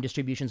these outcome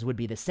distributions would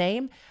be the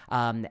same.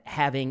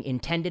 Having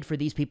intended for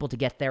these people to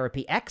get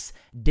therapy X,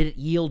 did it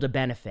yield a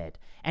benefit?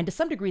 And to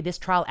some degree, this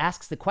trial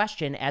asks the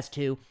question as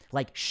to,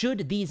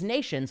 should these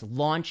nations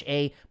launch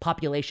a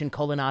population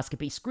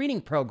colonoscopy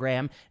screening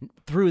program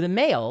through the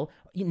mail,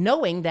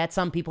 knowing that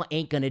some people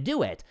ain't going to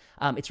do it?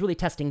 It's really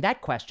testing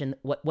that question,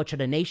 what should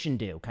a nation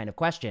do kind of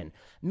question.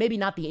 Maybe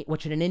not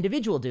what should an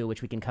individual do,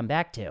 which we can come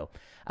back to.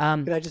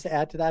 Can I just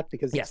add to that?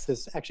 Because yes.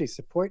 This actually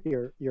support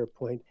your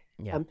point.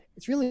 Yeah.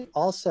 It's really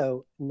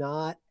also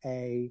not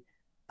a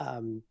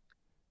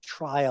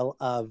trial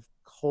of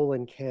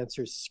colon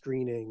cancer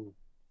screening,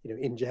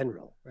 in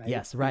general, right?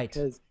 Yes, right.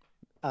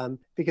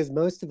 Because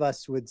most of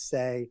us would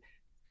say,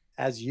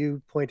 as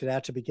you pointed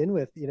out to begin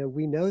with,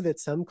 we know that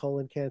some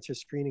colon cancer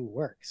screening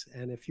works.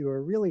 And if you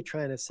are really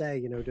trying to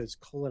say, does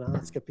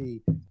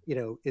colonoscopy,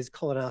 is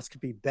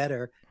colonoscopy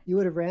better, you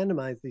would have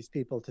randomized these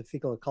people to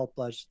fecal occult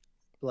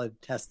blood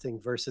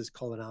testing versus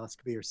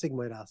colonoscopy, or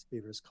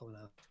sigmoidoscopy versus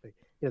colonoscopy.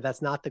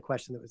 That's not the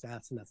question that was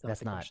asked, and that's not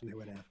the question they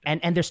would have.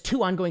 And there's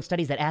two ongoing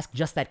studies that ask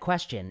just that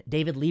question.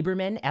 David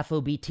Lieberman,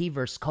 FOBT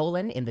versus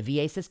colon in the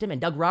VA system,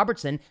 and Doug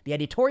Robertson, the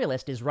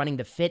editorialist, is running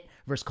the FIT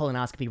versus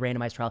colonoscopy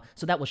randomized trial,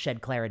 so that will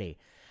shed clarity.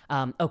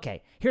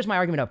 Okay, here's my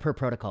argument about per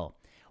protocol.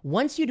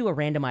 Once you do a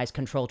randomized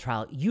control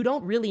trial, you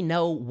don't really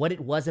know what it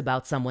was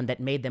about someone that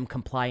made them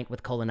compliant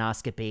with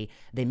colonoscopy.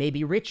 They may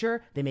be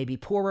richer, they may be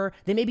poorer,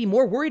 they may be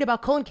more worried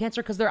about colon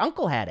cancer because their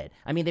uncle had it.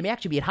 They may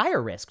actually be at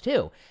higher risk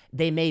too.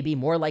 They may be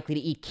more likely to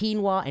eat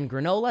quinoa and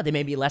granola, they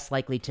may be less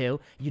likely to.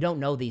 You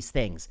don't know these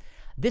things.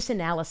 This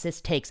analysis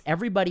takes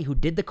everybody who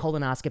did the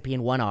colonoscopy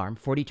in one arm,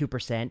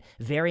 42%,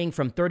 varying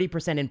from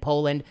 30% in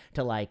Poland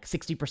to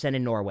 60%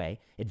 in Norway.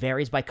 It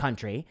varies by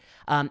country,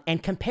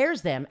 and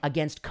compares them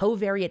against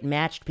covariate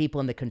matched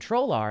people in the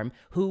control arm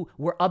who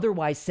were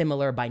otherwise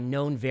similar by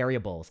known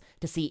variables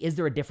to see, is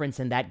there a difference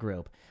in that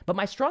group? But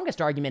my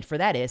strongest argument for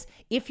that is,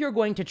 if you're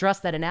going to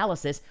trust that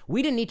analysis,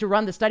 we didn't need to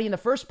run the study in the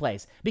first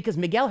place, because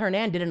Miguel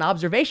Hernan did an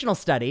observational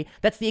study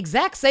that's the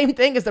exact same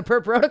thing as the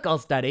per protocol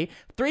study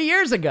 3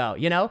 years ago.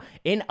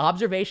 In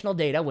observational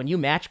data, when you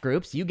match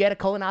groups, you get a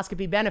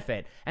colonoscopy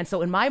benefit. And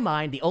so in my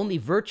mind, the only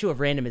virtue of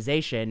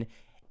randomization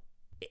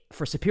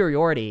for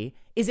superiority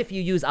is if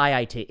you use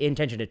IIT,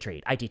 intention to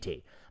treat,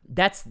 ITT.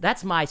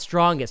 That's my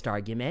strongest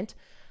argument.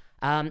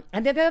 And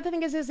then the other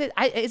thing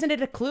isn't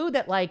it a clue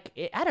that, like,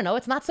 I don't know,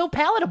 it's not so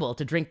palatable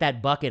to drink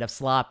that bucket of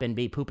slop and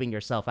be pooping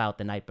yourself out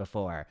the night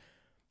before.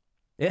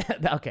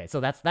 Okay, so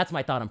that's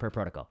my thought on per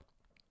protocol.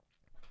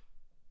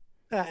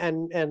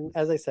 And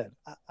as I said,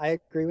 I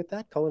agree with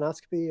that.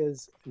 Colonoscopy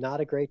is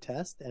not a great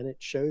test, and it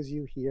shows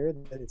you here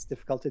that it's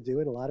difficult to do,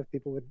 and a lot of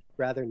people would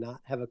rather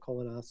not have a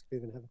colonoscopy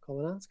than have a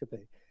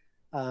colonoscopy.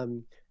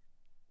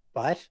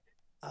 But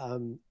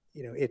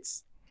you know,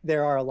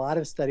 there are a lot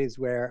of studies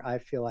where I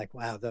feel like,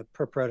 wow, the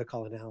per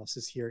protocol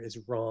analysis here is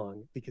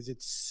wrong because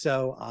it's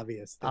so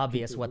obvious.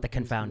 What the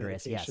confounder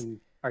is. Yes,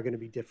 are going to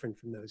be different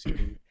from those who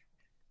do.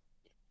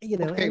 You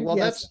know. Okay, well,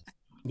 yes,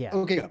 yeah.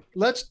 Okay,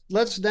 let's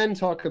then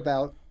talk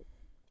about.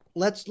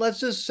 Let's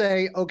just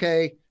say,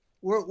 okay,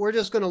 we're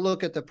just going to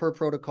look at the per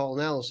protocol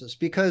analysis,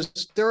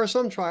 because there are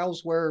some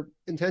trials where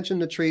intention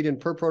to treat and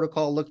per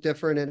protocol look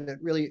different, and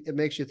it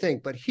makes you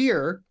think. But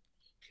here,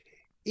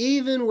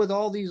 even with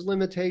all these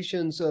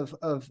limitations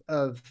of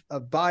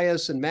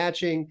bias and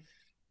matching,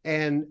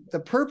 and the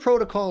per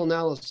protocol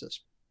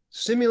analysis,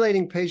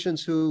 simulating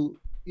patients who,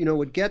 you know,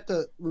 would get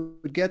the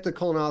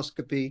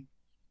colonoscopy,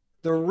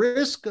 the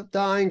risk of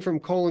dying from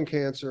colon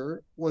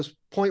cancer was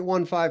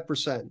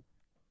 0.15%.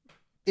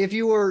 If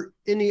you were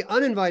in the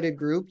uninvited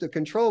group, the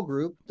control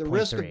group, the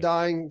risk of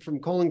dying from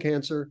colon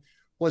cancer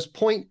was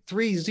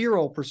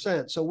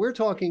 0.30%. So we're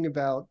talking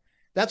about,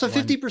 that's a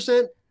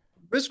 50%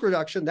 risk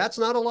reduction. That's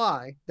not a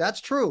lie.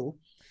 That's true.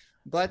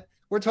 But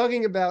we're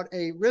talking about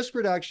a risk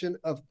reduction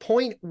of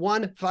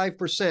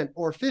 0.15%,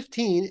 or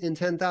 15 in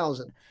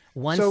 10,000.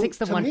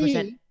 1/6 of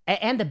 1%.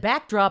 And the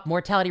backdrop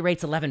mortality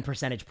rate's 11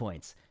 percentage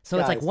points. So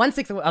guys, it's like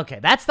 1/6 of, okay,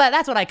 that's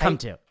what I come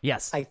to.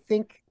 Yes. I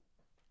think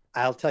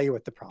I'll tell you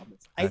what the problem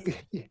is.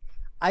 Okay.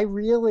 I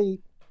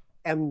really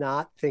am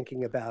not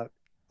thinking about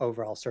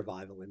overall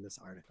survival in this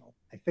article.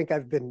 I think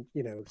I've been,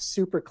 you know,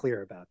 super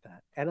clear about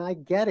that. And I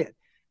get it.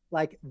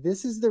 Like,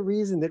 this is the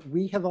reason that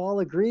we have all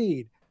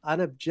agreed on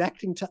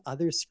objecting to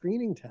other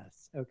screening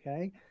tests,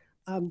 okay?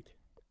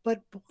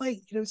 But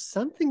boy, you know,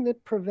 something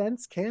that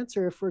prevents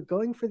cancer, if we're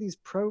going for these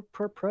per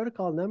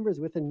protocol numbers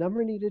with a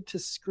number needed to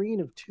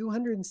screen of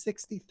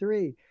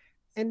 263,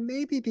 and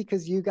maybe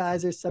because you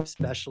guys are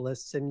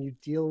subspecialists and you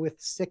deal with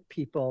sick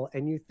people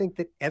and you think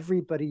that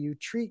everybody you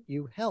treat,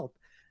 you help,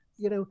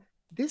 you know,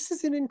 this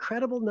is an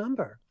incredible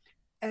number.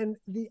 And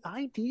the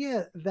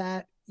idea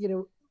that, you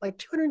know, like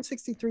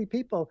 263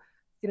 people,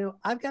 you know,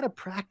 I've got a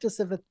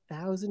practice of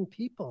 1,000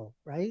 people,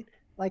 right?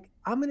 Like,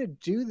 I'm going to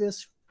do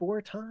this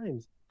 4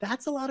 times.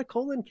 That's a lot of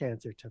colon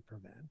cancer to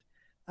prevent.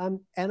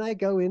 And I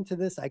go into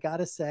this, I got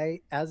to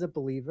say, as a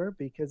believer,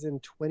 because in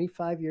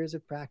 25 years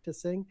of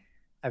practicing,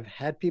 I've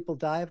had people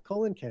die of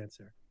colon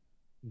cancer.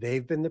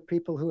 They've been the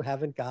people who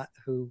have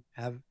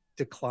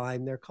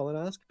declined their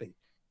colonoscopy.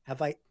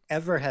 Have I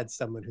ever had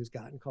someone who's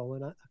gotten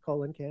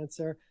colon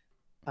cancer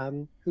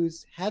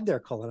who's had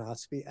their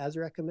colonoscopy as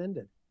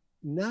recommended?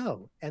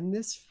 No. And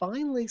this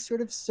finally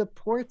sort of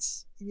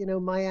supports, you know,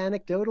 my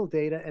anecdotal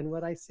data and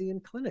what I see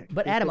in clinic.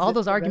 But Adam, all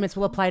those arguments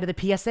will apply to the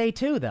PSA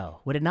too, though,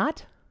 would it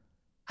not?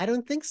 I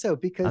don't think so,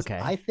 because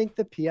I think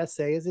the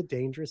PSA is a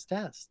dangerous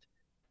test.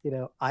 You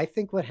know, I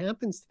think what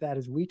happens to that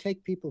is we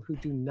take people who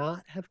do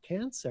not have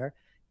cancer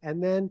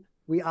and then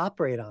we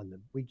operate on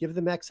them. We give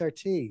them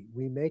XRT.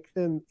 We make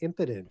them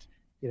impotent.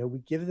 You know, we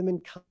give them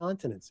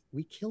incontinence.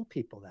 We kill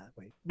people that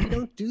way. We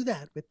don't do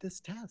that with this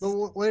test.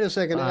 Well, wait a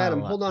second,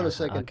 Adam. Hold on a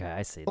second. Okay,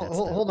 I see.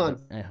 Hold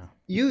on.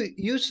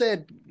 You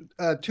said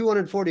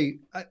 240.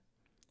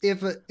 If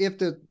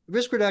the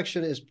risk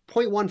reduction is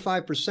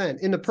 0.15%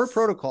 in the per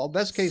protocol,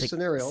 best case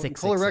scenario, in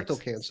colorectal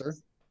cancer,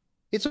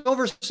 it's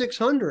over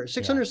 600,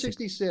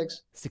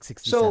 666.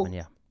 667, so,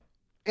 yeah.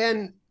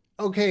 And,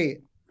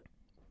 okay,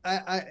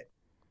 I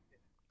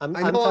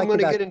know I'm going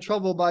to get in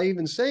trouble by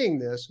even saying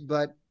this,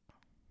 but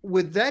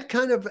with that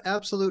kind of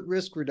absolute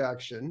risk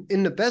reduction,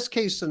 in the best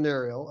case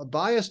scenario, a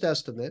biased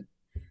estimate,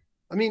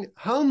 I mean,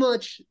 how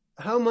much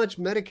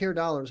Medicare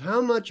dollars,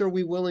 how much are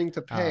we willing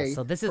to pay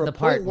so this is for the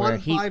part where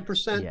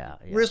 0.15%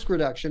 risk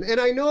reduction? And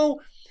I know,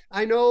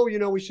 you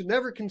know, we should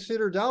never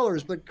consider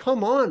dollars, but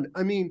come on.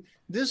 I mean,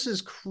 this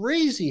is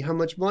crazy how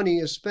much money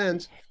is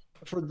spent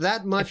for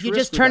that much. If you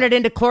just turn it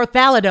into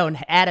chlorthalidone,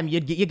 Adam,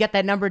 you get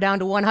that number down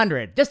to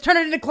 100. Just turn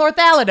it into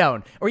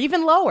chlorthalidone, or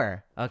even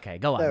lower. Okay,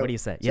 go on. What do you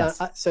say? Yes.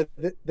 So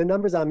the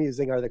numbers I'm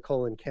using are the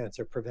colon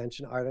cancer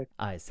prevention article.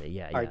 I see.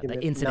 Yeah.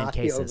 Argument, the incident not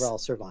cases. the overall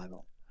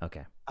survival.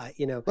 Okay.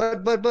 You know,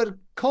 but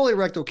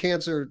colorectal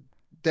cancer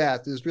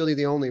death is really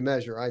the only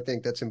measure I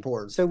think that's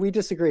important. So we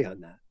disagree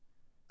on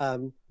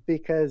that,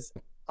 because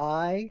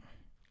I,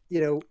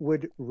 you know,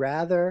 would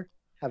rather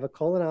have a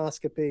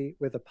colonoscopy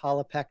with a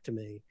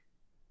polypectomy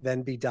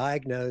than be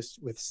diagnosed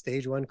with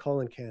stage 1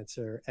 colon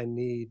cancer and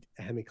need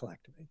a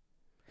hemicolectomy.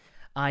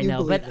 I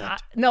know, but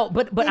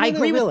I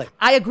agree with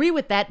I agree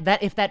with that.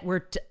 That if that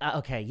were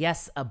okay,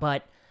 yes,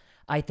 but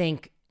I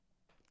think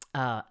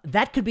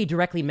That could be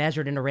directly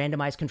measured in a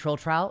randomized control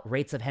trial.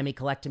 Rates of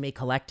hemicolectomy,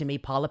 colectomy,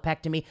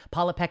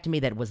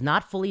 polypectomy that was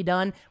not fully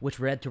done, which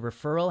led to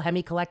referral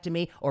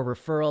hemicolectomy or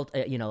referral,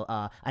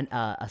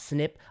 a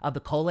snip of the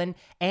colon,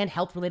 and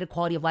health-related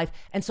quality of life.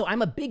 And so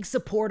I'm a big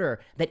supporter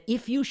that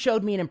if you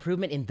showed me an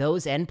improvement in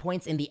those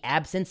endpoints in the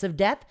absence of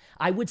death,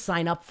 I would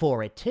sign up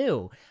for it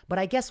too. But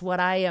I guess what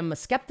I am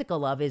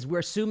skeptical of is we're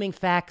assuming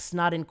facts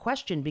not in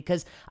question,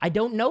 because I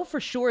don't know for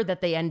sure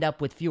that they end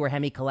up with fewer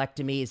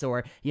hemicolectomies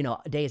or,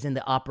 days in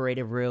the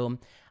operative room.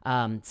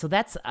 So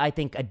that's, I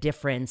think, a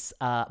difference.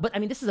 But I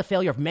mean, this is a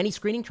failure of many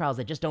screening trials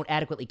that just don't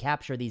adequately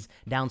capture these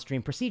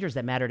downstream procedures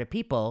that matter to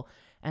people.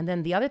 And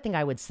then the other thing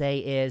I would say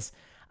is,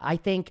 I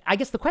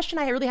guess the question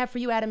I really have for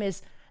you, Adam,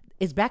 is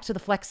back to the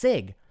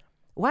FlexSig.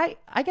 Why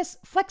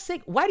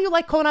do you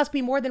like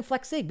colonoscopy more than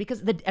FlexSig?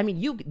 Because the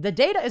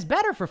data is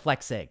better for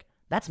FlexSig.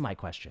 That's my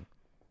question.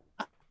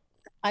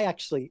 I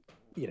actually,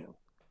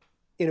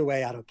 in a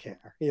way, I don't care,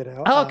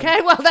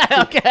 Okay,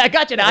 I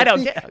got you now. I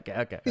don't care.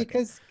 Okay.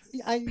 Because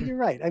you're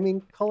right. I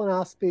mean,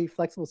 colonoscopy,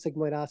 flexible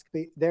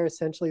sigmoidoscopy, they're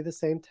essentially the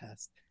same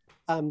test.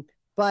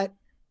 But,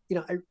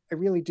 I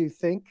really do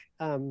think,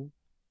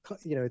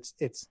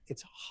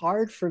 it's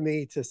hard for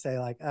me to say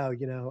like,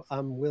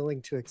 I'm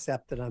willing to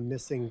accept that I'm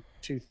missing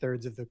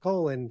 2/3 of the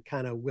colon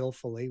kind of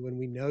willfully when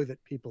we know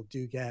that people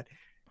do get,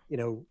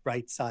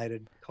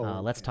 right-sided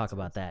colon. Let's talk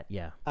about that.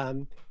 Yeah.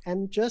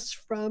 And just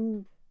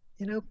from,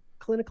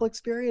 clinical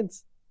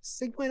experience,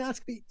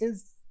 sigmoidoscopy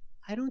is,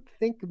 I don't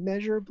think,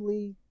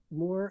 measurably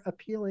more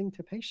appealing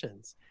to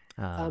patients.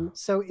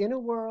 So in a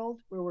world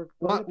where we're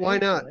why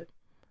not?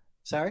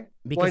 Sorry?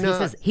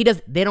 Because he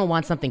says they don't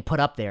want something put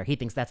up there. He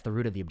thinks that's the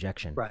root of the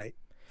objection. Right.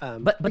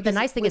 But the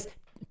nice thing is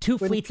 2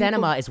 fleets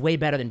enema is way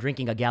better than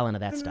drinking a gallon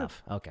of that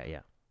stuff. Okay, yeah.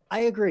 I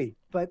agree.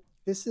 But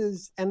this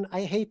is, and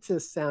I hate to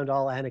sound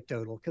all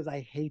anecdotal because I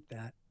hate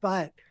that,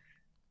 but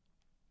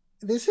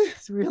this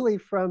is really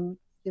from,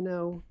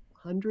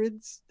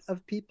 hundreds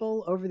of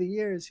people over the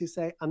years who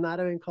say, I'm not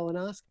doing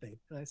colonoscopy.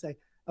 And I say,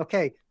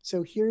 okay,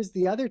 so here's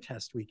the other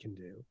test we can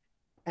do.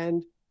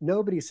 And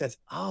nobody says,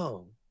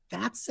 oh,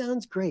 that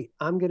sounds great.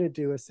 I'm going to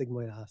do a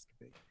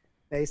sigmoidoscopy.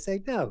 They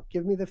say, no,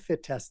 give me the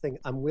FIT testing.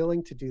 I'm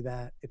willing to do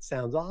that. It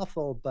sounds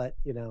awful, but,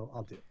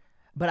 I'll do it.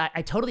 But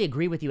I totally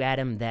agree with you,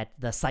 Adam, that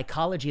the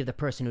psychology of the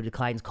person who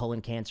declines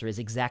colon cancer is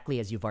exactly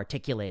as you've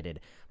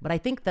articulated. But I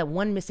think that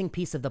one missing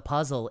piece of the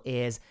puzzle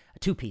is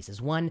 2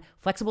 pieces. One,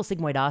 flexible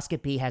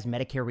sigmoidoscopy has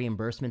Medicare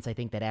reimbursements, I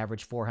think, that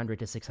average $400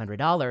 to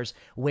 $600,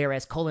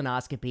 whereas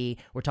colonoscopy,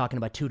 we're talking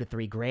about $2,000 to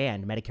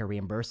 $3,000 Medicare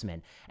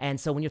reimbursement. And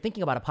so when you're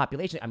thinking about a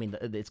population, I mean,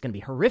 it's going to be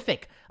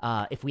horrific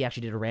if we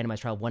actually did a randomized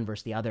trial, one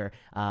versus the other,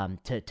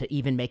 to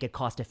even make it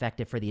cost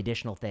effective for the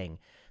additional thing.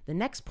 The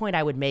next point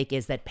I would make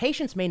is that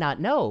patients may not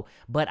know,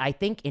 but I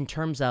think in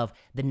terms of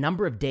the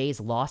number of days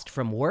lost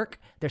from work,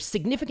 they're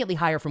significantly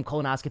higher from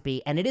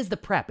colonoscopy, and it is the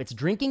prep. It's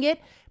drinking it,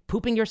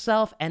 pooping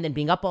yourself, and then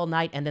being up all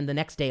night, and then the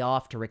next day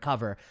off to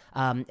recover.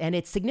 And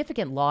it's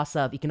significant loss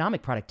of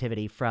economic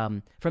productivity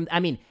from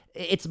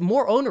it's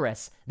more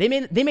onerous. They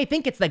may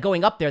think it's the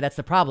going up there that's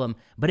the problem,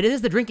 but it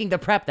is the drinking, the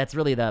prep that's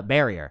really the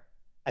barrier.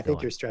 I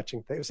think you're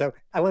stretching things. So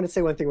I want to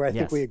say one thing where I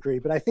think we agree,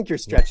 but I think you're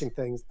stretching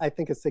things. I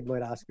think a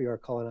sigmoidoscopy or a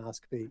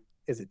colonoscopy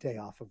is a day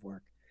off of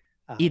work.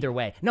 Either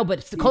way. No, but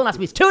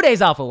colonoscopy is 2 days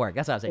off of work.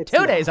 That's what I was saying.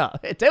 2 days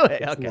off. Do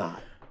it.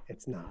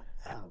 It's not.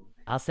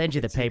 I'll send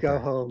you the paper. You go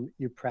home,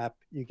 you prep,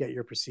 you get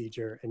your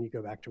procedure, and you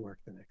go back to work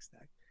the next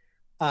day.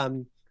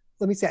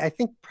 Let me say, I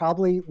think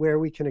probably where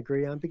we can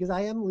agree on, because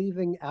I am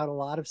leaving out a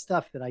lot of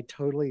stuff that I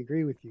totally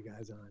agree with you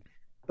guys on.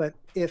 But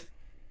if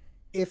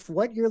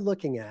what you're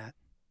looking at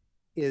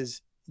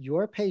is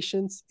your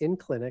patients in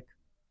clinic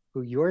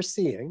who you're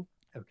seeing,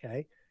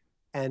 okay,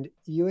 and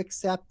you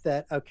accept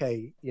that,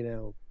 okay,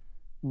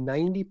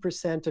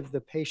 90% of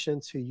the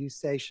patients who you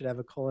say should have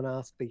a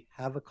colonoscopy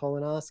have a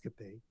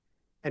colonoscopy,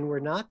 and we're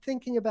not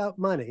thinking about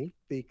money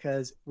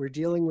because we're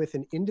dealing with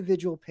an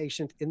individual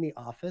patient in the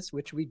office,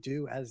 which we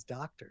do as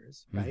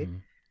doctors, right? Mm-hmm.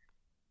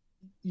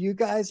 You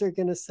guys are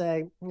going to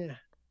say,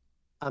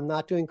 I'm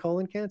not doing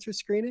colon cancer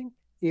screening,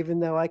 even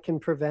though I can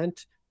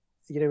prevent,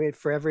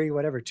 for every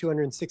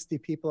 260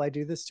 people I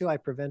do this to, I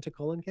prevent a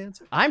colon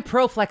cancer. I'm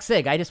pro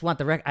FlexSig. I just want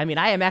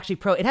I am actually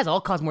pro. It has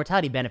all-cause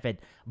mortality benefit,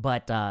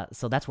 but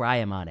so that's where I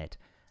am on it.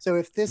 So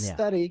if this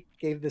study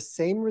gave the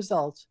same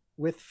results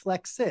with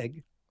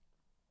FlexSig,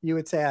 you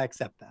would say I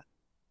accept that.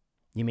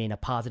 You mean a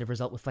positive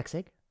result with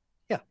FlexSig?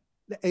 Yeah,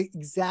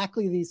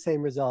 exactly these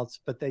same results,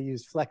 but they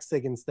used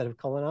FlexSig instead of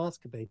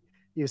colonoscopy.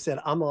 You said,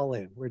 I'm all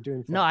in. We're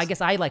doing FlexSig. No, I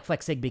guess I like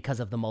FlexSig because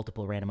of the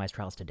multiple randomized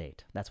trials to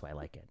date. That's why I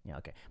like it. Yeah,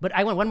 okay. But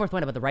I want one more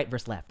point about the right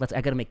versus left.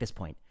 I got to make this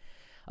point.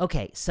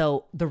 Okay,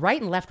 so the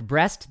right and left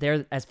breast,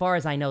 they're, as far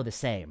as I know, the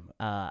same.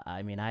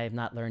 I have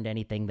not learned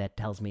anything that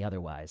tells me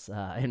otherwise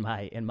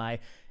in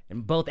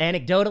both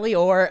anecdotally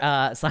or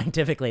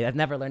scientifically. I've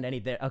never learned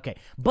anything. Okay,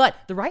 but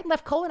the right and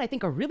left colon, I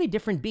think, are really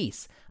different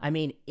beasts. I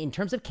mean, in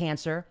terms of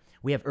cancer,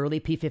 We have early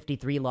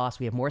P53 loss.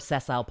 We have more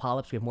sessile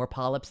polyps. We have more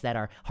polyps that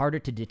are harder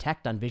to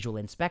detect on visual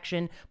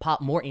inspection,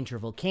 more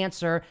interval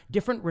cancer,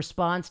 different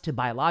response to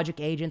biologic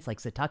agents like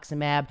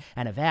cetuximab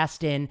and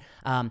Avastin,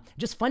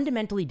 just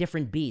fundamentally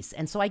different beasts.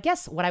 And so I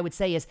guess what I would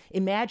say is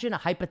imagine a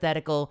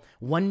hypothetical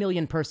 1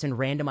 million person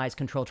randomized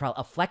control trial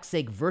of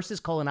Flexig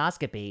versus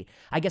colonoscopy.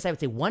 I guess I would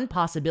say one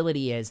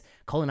possibility is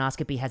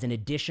colonoscopy has an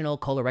additional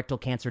colorectal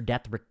cancer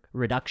death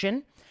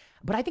reduction.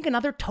 But I think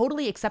another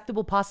totally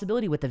acceptable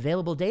possibility with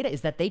available data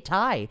is that they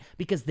tie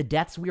because the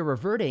deaths we're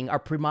reverting are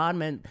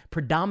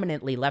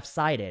predominantly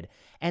left-sided.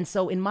 And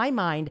so in my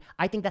mind,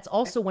 I think that's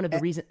also one of the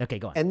reasons. Okay,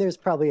 go on. And there's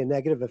probably a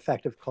negative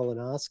effect of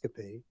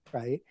colonoscopy,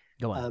 right?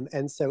 Go on.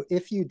 And so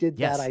if you did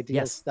that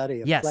ideal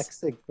study of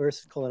Flexig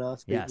versus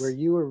colonoscopy, where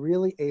you were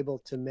really able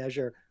to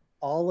measure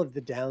all of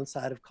the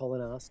downside of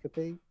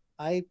colonoscopy,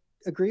 I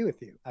agree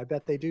with you. I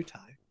bet they do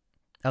tie.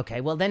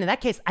 Okay, well then in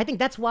that case, I think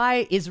that's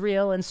why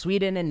Israel and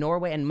Sweden and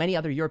Norway and many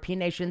other European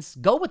nations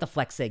go with the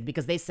Flexig,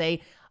 because they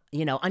say,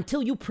 you know,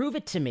 until you prove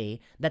it to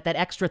me that that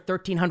extra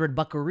 1,300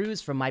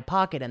 buckaroos from my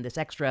pocket and this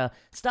extra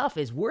stuff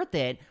is worth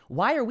it,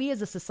 why are we as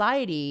a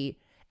society?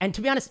 And to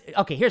be honest,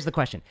 okay, here's the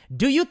question.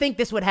 Do you think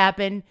this would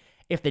happen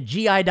if the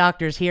GI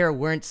doctors here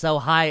weren't so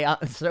high,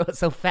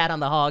 so fat on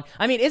the hog?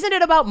 I mean, isn't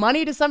it about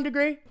money to some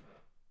degree?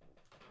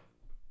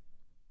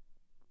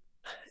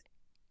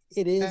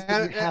 It is.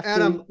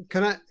 Adam,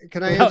 can I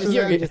answer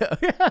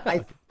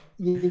that?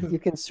 You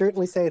can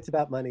certainly say it's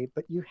about money,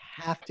 but you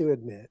have to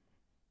admit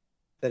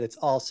that it's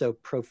also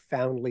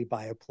profoundly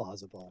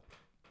bioplausible,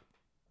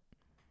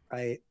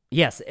 right?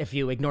 Yes, if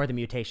you ignore the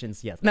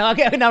mutations, yes. No,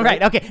 okay, no,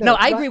 right, okay. No,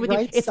 I agree with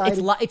you.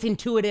 It's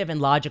intuitive and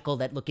logical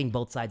that looking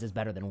both sides is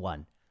better than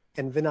one.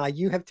 And Vinay,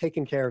 you have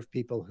taken care of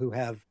people who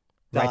have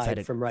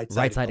died from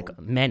right-sided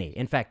colon. Many,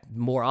 in fact,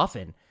 more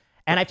often.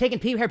 And I've taken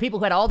care of people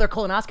who had all their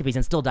colonoscopies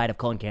and still died of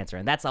colon cancer.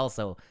 And that's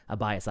also a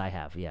bias I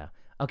have. Yeah.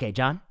 Okay,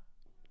 John?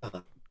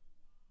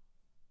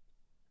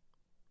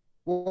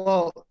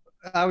 Well,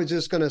 I was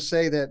just going to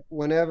say that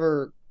one of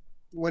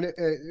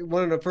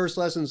the first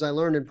lessons I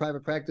learned in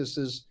private practice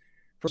is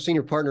for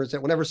senior partners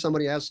that whenever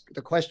somebody asks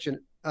the question,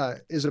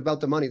 is it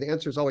about the money? The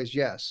answer is always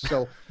yes.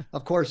 So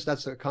of course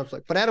that's a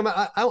conflict. But Adam,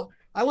 I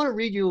want to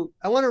read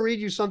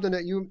you something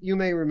that you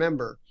may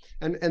remember.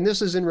 And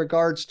this is in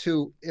regards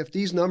to if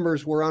these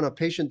numbers were on a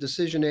patient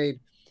decision aid,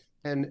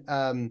 and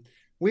the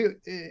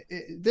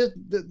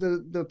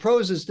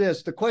pros is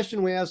this: the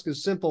question we ask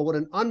is simple. Would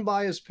an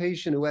unbiased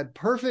patient who had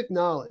perfect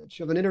knowledge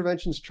of an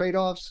intervention's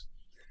trade-offs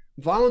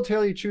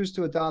voluntarily choose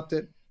to adopt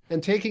it,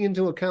 and taking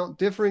into account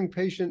differing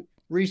patient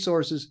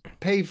resources,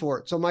 pay for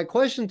it? So my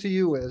question to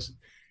you is,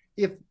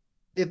 if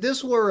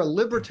this were a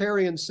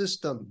libertarian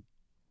system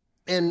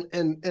and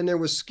there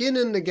was skin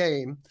in the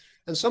game,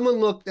 and someone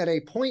looked at a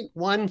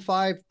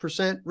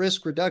 0.15%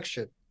 risk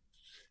reduction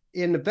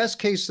in the best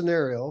case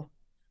scenario,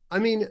 I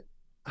mean,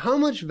 how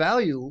much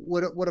value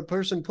would a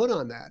person put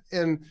on that?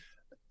 And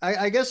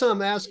I guess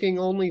I'm asking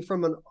only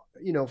from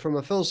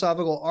a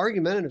philosophical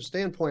argumentative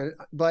standpoint,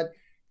 but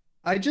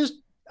I just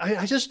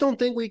don't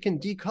think we can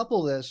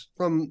decouple this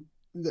from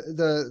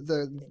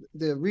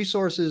the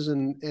resources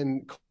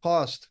and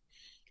cost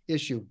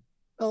issue.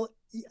 Well,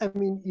 I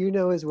mean, you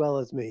know as well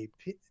as me,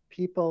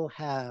 people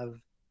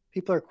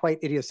are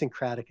quite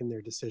idiosyncratic in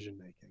their decision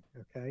making.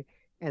 Okay,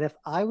 and if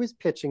I was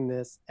pitching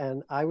this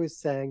and I was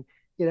saying,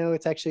 you know,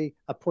 it's actually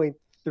a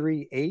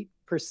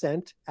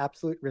 0.38%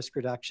 absolute risk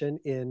reduction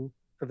in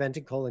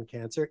preventing colon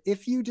cancer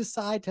if you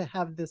decide to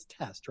have this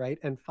test, right,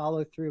 and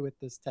follow through with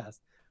this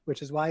test,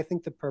 which is why I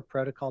think the per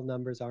protocol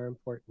numbers are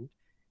important.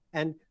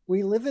 And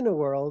we live in a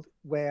world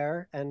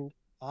where, and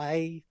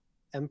I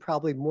am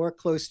probably more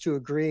close to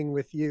agreeing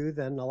with you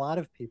than a lot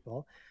of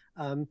people,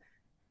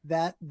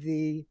 that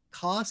the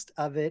cost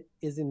of it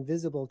is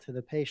invisible to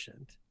the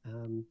patient.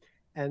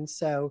 And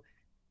so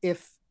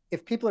if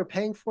people are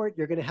paying for it,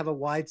 you're going to have a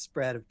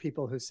widespread of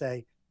people who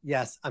say,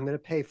 yes, I'm going to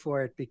pay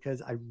for it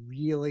because I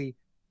really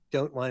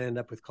don't want to end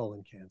up with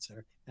colon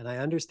cancer. And I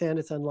understand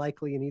it's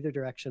unlikely in either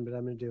direction, but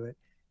I'm going to do it.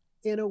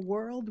 In a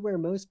world where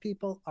most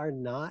people are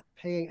not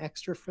paying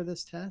extra for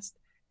this test,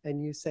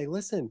 and you say,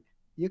 listen,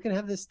 you can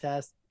have this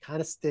test,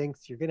 kind of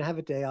stinks, you're going to have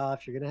a day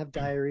off, you're going to have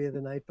diarrhea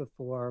the night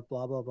before,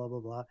 blah, blah, blah, blah,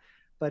 blah.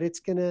 But it's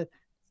going to,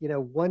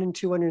 1 in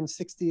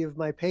 260 of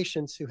my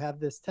patients who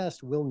have this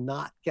test will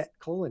not get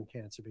colon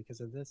cancer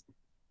because of this.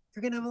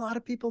 You're going to have a lot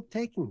of people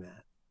taking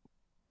that.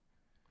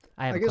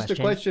 I guess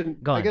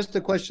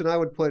the question I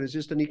would put is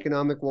just an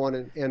economic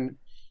one, and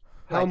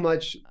how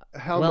much.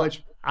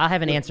 I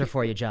have an answer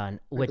for you, John,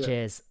 which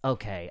is,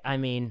 okay, I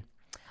mean,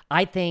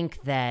 I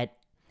think that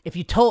if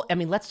you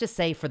let's just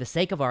say for the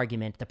sake of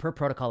argument, the per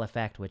protocol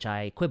effect, which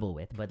I quibble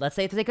with, but let's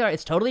say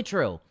it's totally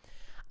true.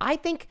 I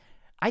think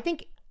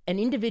an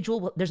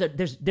individual,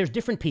 there's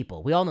different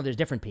people. We all know there's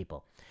different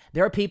people.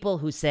 There are people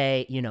who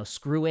say,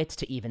 screw it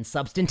to even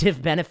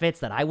substantive benefits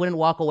that I wouldn't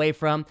walk away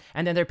from.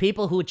 And then there are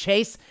people who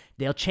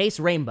they'll chase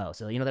rainbow.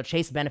 So, they'll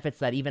chase benefits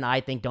that even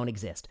I think don't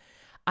exist.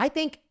 I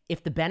think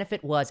if the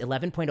benefit was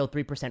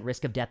 11.03%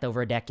 risk of death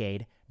over a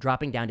decade,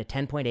 dropping down to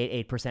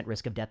 10.88%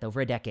 risk of death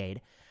over a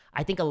decade,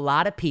 I think a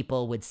lot of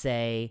people would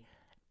say,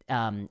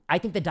 I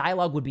think the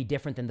dialogue would be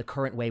different than the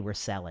current way we're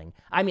selling.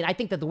 I mean, I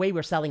think that the way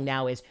we're selling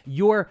now is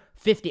you're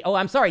 50. Oh,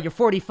 I'm sorry, you're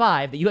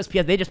 45. The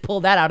USPS, they just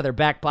pulled that out of their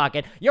back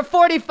pocket. You're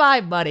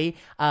 45, buddy.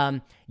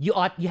 You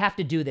have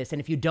to do this. And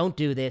if you don't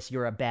do this,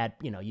 you're a bad,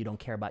 you don't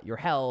care about your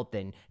health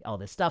and all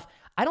this stuff.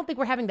 I don't think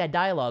we're having that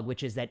dialogue,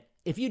 which is that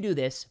if you do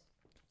this,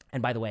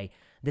 and by the way,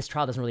 this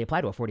trial doesn't really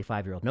apply to a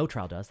 45-year-old. No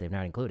trial does. They've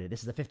not included.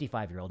 This is a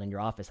 55-year-old in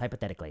your office,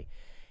 hypothetically.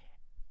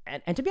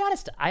 And to be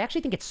honest, I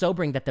actually think it's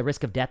sobering that the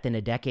risk of death in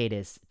a decade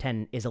is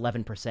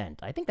 11%.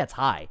 I think that's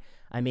high.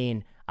 I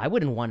mean, I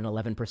wouldn't want an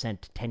 11%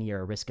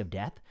 10-year risk of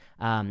death.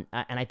 And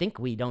I think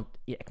we don't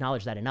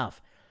acknowledge that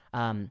enough.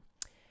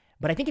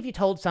 But I think if you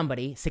told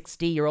somebody,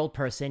 60-year-old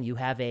person, you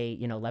have a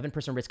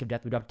 11% risk of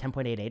death, we drop to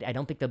 10.88, I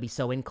don't think they'll be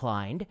so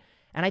inclined.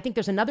 And I think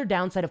there's another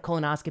downside of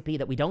colonoscopy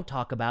that we don't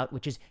talk about,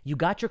 which is you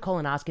got your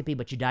colonoscopy,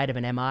 but you died of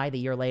an MI the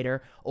year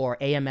later, or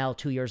AML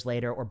 2 years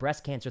later, or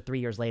breast cancer 3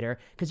 years later,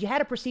 because you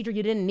had a procedure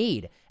you didn't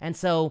need. And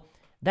so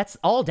that's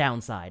all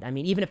downside. I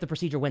mean, even if the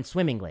procedure went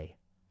swimmingly.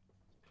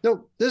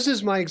 No, this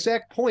is my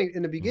exact point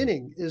in the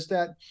beginning, is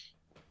that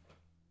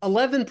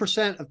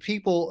 11% of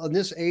people in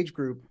this age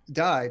group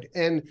died.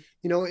 And,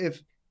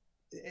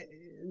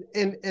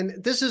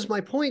 and this is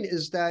my point,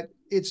 is that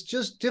it's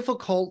just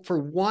difficult for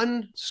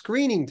one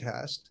screening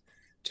test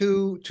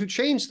to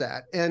change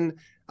that. And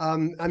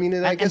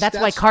I guess that's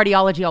why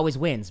cardiology always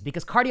wins,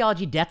 because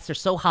cardiology deaths are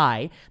so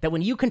high that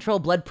when you control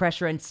blood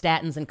pressure and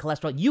statins and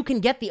cholesterol, you can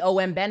get the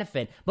OM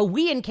benefit. But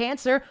we in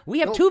cancer, we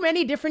have too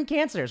many different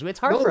cancers. It's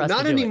hard for us to do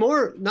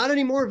it. Not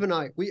anymore,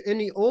 Vinay. We in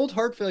the old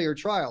heart failure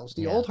trials,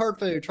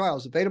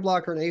 the beta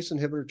blocker and ACE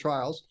inhibitor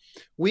trials,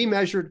 we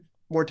measured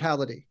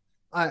mortality.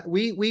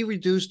 We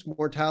reduced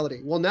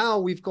mortality. Well, now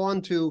we've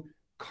gone to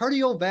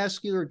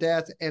cardiovascular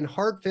death and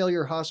heart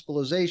failure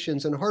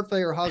hospitalizations, and heart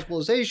failure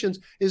hospitalizations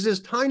is this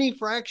tiny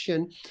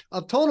fraction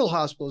of total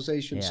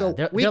hospitalizations. Yeah, So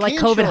they're like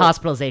COVID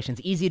hospitalizations,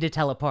 easy to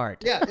tell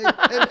apart. Yeah,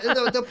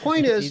 and the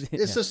point is,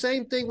 it's the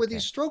same thing with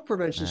these stroke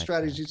prevention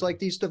strategies, like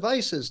these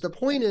devices. The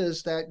point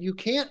is that you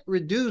can't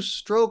reduce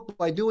stroke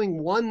by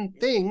doing one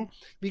thing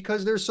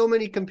because there's so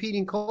many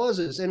competing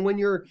causes. And when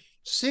you're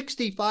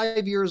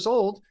 65 years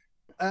old,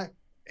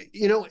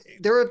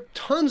 there are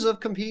tons of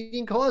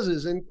competing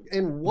causes, and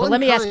one. But let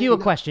me ask you a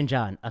question,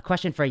 John. A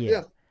question for you.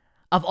 Yeah.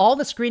 Of all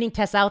the screening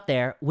tests out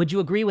there, would you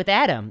agree with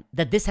Adam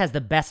that this has the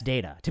best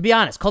data? To be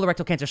honest,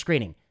 colorectal cancer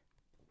screening.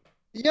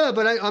 Yeah,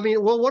 but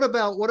what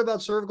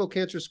about cervical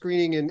cancer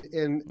screening and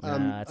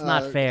it's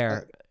not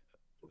fair.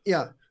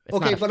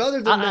 Okay, but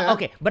other than that,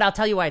 okay, but I'll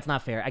tell you why it's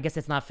not fair. I guess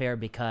it's not fair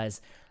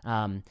because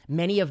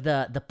many of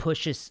the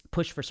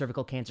push for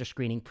cervical cancer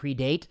screening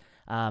predate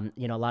a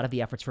lot of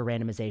the efforts for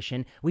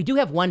randomization. We do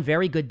have one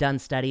very good done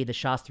study, the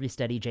SHAS-3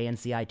 study,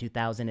 JNCI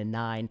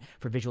 2009,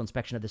 for visual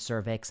inspection of the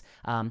cervix.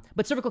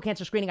 But cervical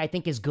cancer screening, I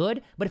think, is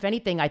good. But if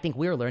anything, I think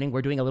we're learning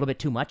we're doing a little bit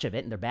too much of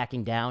it, and they're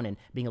backing down and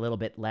being a little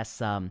bit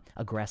less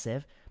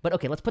aggressive. But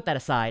okay, let's put that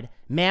aside.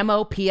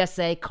 Mammo,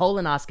 PSA,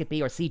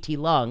 colonoscopy, or CT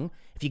lung.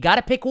 If you got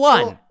to pick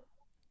one. Well,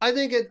 I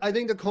think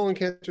the colon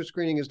cancer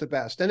screening is the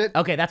best. And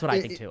okay, that's what I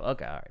think too.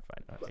 Okay, all right,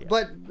 fine.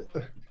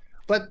 Yeah.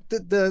 But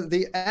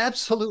the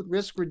absolute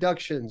risk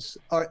reductions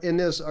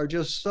are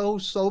just so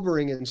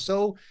sobering and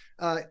so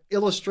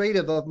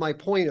illustrative of my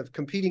point of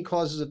competing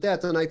causes of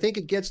death. And I think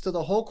it gets to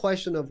the whole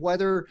question of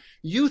whether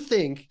you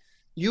think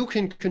you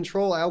can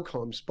control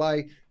outcomes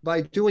by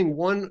doing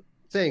one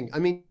thing. I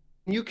mean,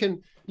 you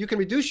can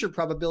reduce your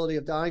probability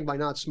of dying by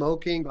not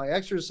smoking, by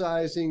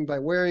exercising, by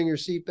wearing your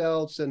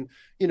seatbelts, and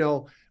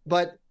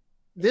but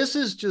this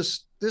is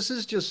just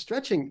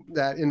stretching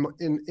that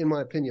in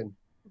my opinion.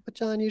 But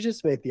John, you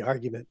just made the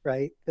argument,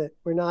 right, that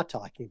we're not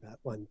talking about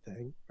one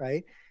thing,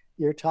 right?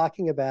 You're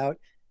talking about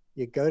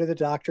you go to the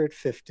doctor at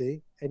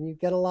 50 and you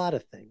get a lot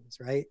of things,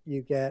 right?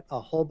 You get a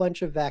whole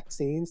bunch of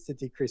vaccines to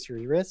decrease your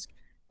risk.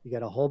 You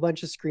get a whole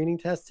bunch of screening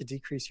tests to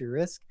decrease your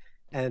risk.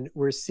 And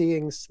we're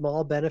seeing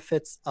small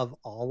benefits of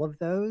all of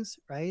those,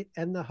 right?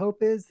 And the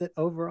hope is that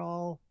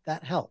overall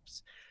that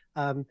helps.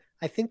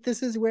 I think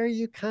this is where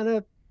you kind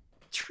of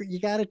you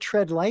got to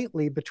tread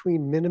lightly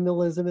between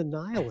minimalism and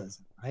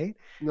nihilism, right?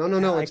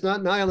 No, it's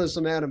not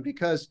nihilism, Adam,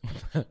 because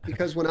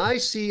when I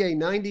see a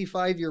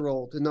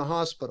 95-year-old in the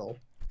hospital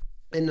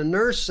and the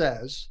nurse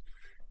says,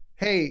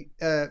 hey,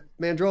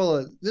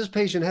 Mandrola, this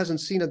patient hasn't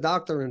seen a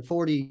doctor in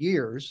 40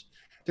 years,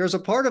 there's a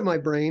part of my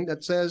brain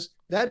that says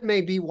that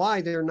may be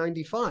why they're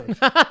 95.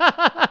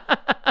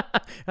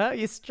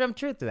 You some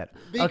truth to that.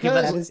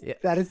 Because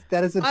that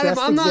is a best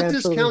I'm not example of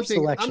discounting.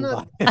 selection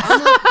bias.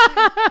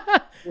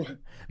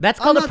 That's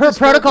called a per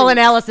protocol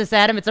analysis,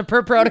 Adam. It's a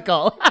per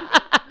protocol.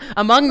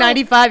 Among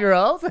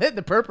 95-year-olds,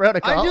 the per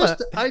protocol.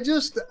 I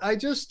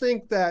just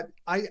think that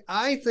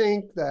I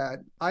think that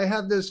I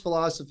have this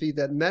philosophy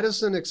that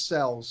medicine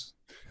excels.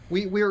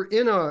 We're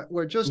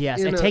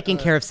taking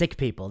care of sick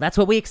people. That's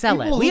what we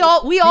excel at.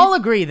 We all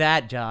agree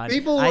that, John.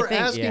 People were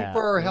asking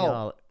for our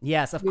help.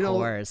 Yes, of You know,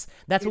 course.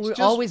 That's what it's we're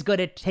just- always good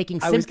at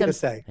taking I was going to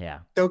symptoms. say, Yeah.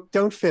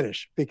 don't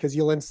finish because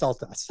you'll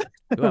insult us.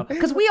 Well,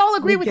 because we all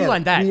agree with get you it.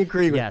 on that. We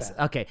agree with yes.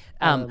 that. Okay.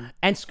 But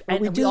And we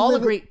we do all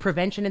live agree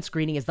prevention and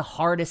screening is the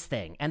hardest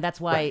thing. And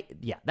that's why,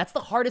 yeah, that's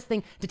the hardest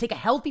thing to take. A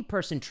healthy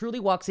person truly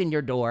walks in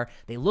your door.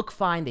 They look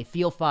fine. They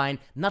feel fine.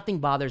 Nothing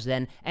bothers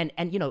them. And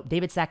you know,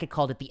 David Sackett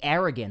called it the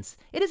arrogance.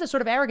 It is a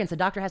sort of arrogance. A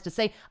doctor has to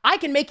say, I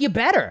can make you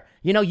better.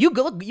 You know, you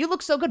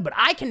look so good, but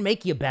I can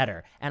make you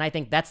better. And I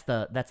think that's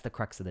the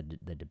crux of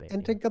the debate.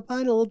 And to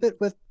combine a little bit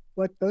with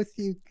what both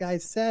you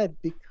guys said,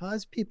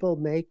 because people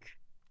make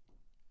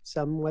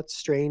somewhat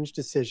strange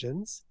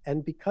decisions,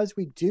 and because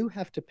we do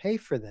have to pay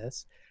for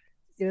this,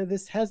 you know,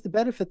 this has the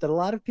benefit that a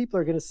lot of people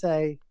are going to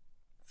say,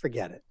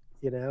 forget it,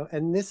 you know.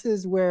 And this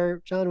is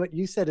where, John, what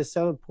you said is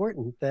so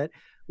important, that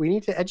we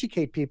need to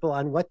educate people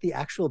on what the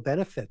actual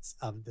benefits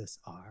of this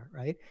are,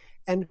 right?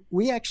 And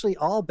we actually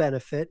all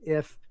benefit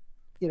if,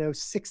 you know,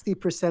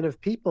 60% of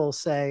people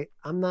say,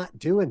 I'm not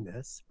doing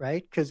this,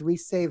 right? Because we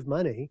save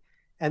money.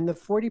 And the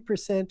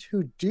 40%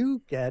 who do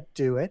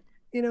do it,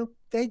 you know,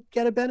 they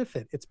get a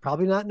benefit. It's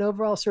probably not an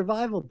overall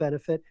survival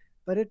benefit,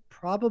 but it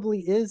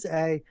probably is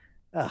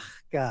oh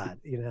God,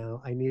 you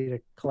know, I need a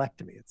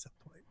colectomy at some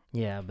point.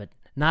 Yeah, but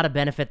not a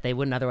benefit they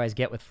wouldn't otherwise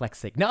get with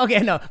FlexSig. No, okay,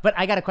 no, but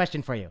I got a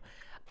question for you,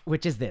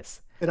 which is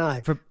this.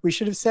 And we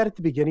should have said at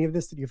the beginning of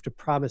this that you have to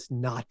promise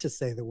not to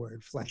say the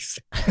word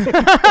FlexSig.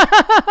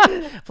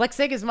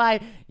 FlexSig is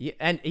my,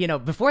 and you know,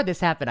 before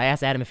this happened, I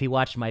asked Adam if he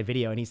watched my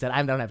video, and he said,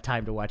 I don't have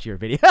time to watch your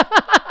video.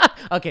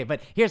 Okay,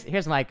 but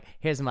here's my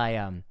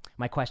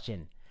my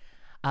question.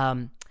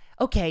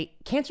 Okay,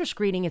 cancer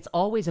screening, it's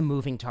always a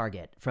moving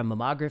target, from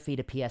mammography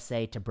to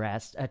PSA to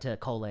breast to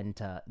colon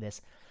to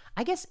this.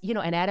 I guess, you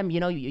know, and Adam,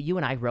 you know, you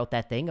and I wrote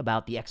that thing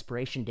about the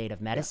expiration date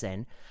of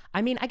medicine. Yeah.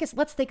 I mean, I guess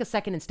let's take a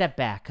second and step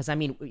back, because I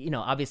mean, you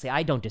know, obviously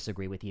I don't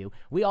disagree with you.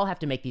 We all have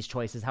to make these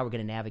choices, how we're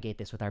going to navigate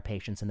this with our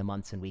patients in the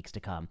months and weeks to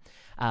come.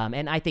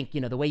 And I think,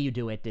 you know, the way you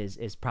do it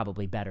is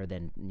probably better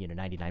than, you know,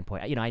 99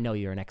 point. You know, I know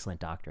you're an excellent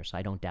doctor, so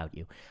I don't doubt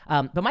you.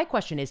 But my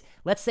question is,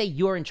 let's say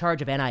you're in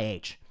charge of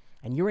NIH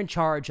and you're in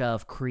charge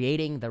of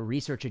creating the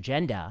research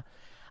agenda.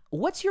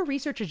 What's your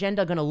research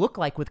agenda going to look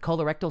like with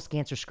colorectal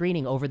cancer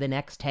screening over the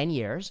next 10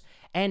 years?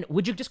 And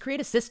would you just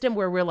create a system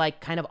where we're like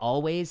kind of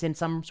always in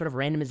some sort of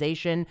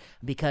randomization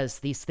because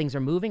these things are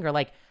moving? Or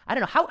like, I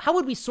don't know, how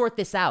would we sort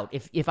this out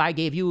if I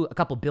gave you a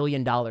couple $1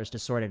 billion to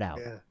sort it out?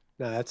 Yeah,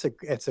 no,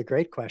 it's a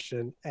great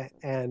question.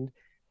 And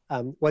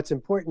what's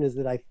important is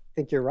that I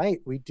think you're right.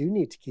 We do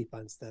need to keep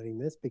on studying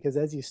this, because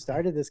as you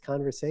started this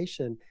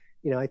conversation,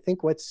 you know, I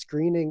think what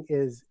screening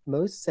is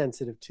most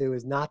sensitive to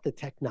is not the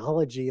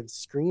technology of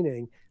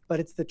screening, but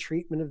it's the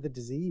treatment of the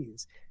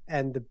disease.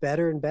 And the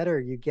better and better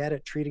you get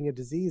at treating a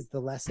disease, the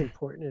less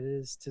important it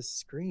is to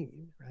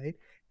screen, right?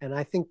 And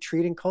I think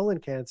treating colon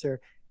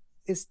cancer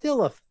is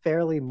still a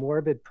fairly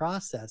morbid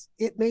process.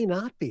 It may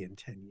not be in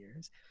 10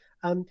 years.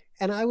 And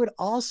I would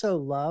also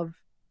love,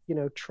 you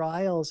know,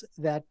 trials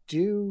that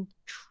do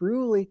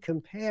truly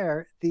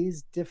compare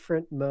these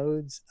different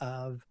modes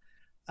of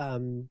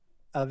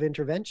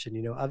intervention,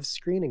 you know, of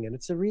screening. And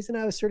it's the reason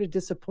I was sort of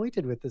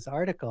disappointed with this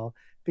article,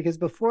 because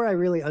before I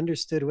really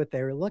understood what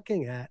they were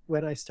looking at,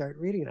 when I started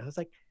reading it, I was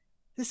like,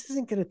 this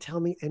isn't going to tell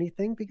me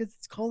anything, because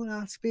it's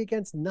colonoscopy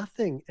against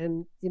nothing.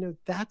 And, you know,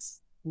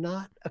 that's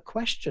not a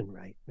question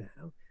right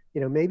now.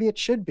 You know, maybe it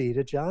should be,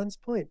 to John's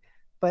point,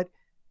 but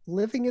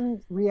living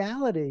in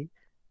reality.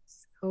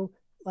 So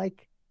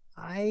like,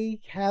 I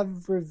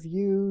have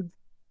reviewed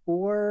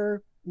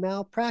 4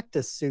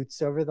 malpractice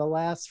suits over the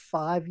last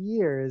 5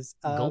 years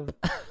of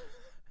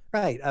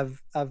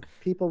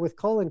people with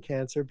colon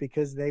cancer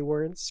because they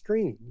weren't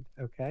screened.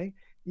 Okay,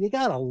 you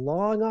got a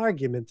long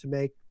argument to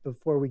make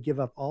before we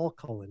give up all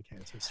colon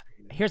cancer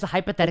screening. Here's a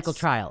hypothetical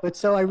trial. But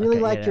so I really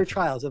like your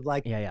trials of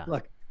like,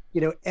 look,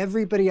 you know,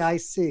 everybody I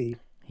see,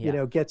 you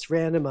know, gets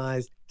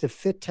randomized to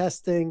FIT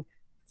testing,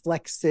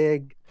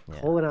 FlexSig,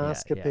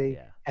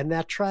 colonoscopy, and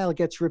that trial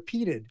gets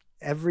repeated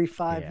every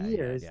 5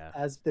 years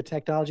as the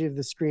technology of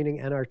the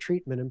screening and our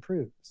treatment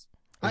improves.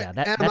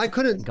 Adam, I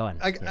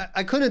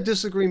couldn't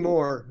disagree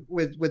more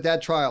with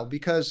that trial,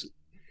 because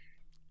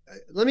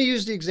let me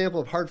use the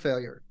example of heart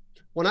failure.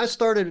 When I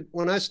started,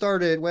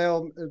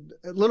 well,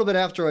 a little bit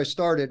after I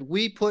started,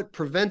 we put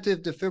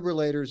preventive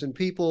defibrillators in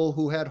people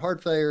who had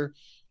heart failure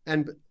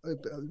and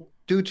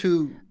due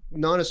to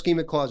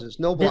non-ischemic causes,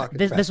 no blockage.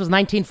 This was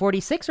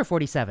 1946 or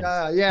 47?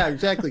 Yeah,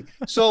 exactly.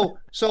 So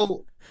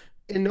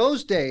in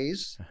those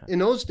days,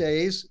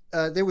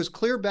 there was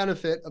clear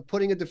benefit of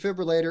putting a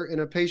defibrillator in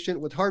a patient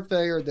with heart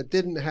failure that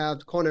didn't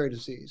have coronary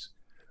disease.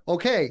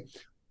 Okay,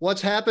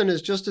 what's happened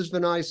is just as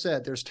Vinay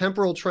said, there's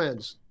temporal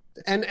trends.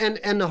 And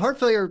the heart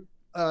failure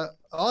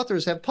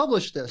authors have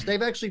published this.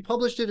 They've actually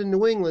published it in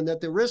New England, that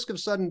the risk of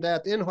sudden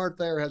death in heart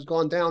failure has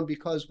gone down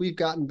because we've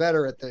gotten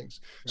better at things.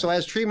 Right. So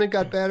as treatment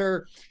got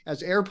better,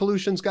 as air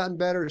pollution's gotten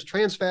better, as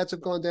trans fats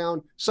have gone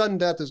down, sudden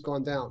death has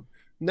gone down.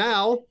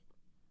 Now,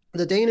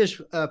 the Danish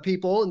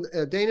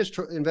Danish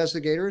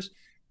investigators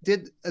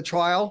did a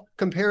trial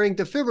comparing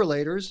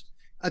defibrillators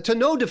to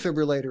no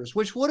defibrillators,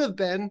 which would have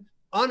been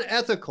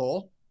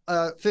unethical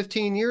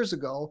 15 years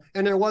ago,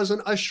 and there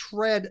wasn't a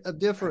shred of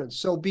difference.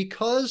 So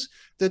because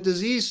the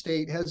disease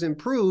state has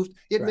improved,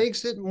 it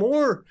makes it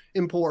more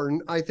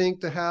important, I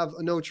think, to have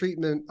a no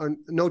treatment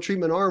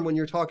arm when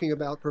you're talking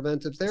about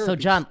preventive therapy. So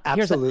John,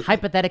 here's a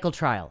hypothetical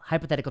trial.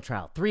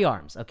 3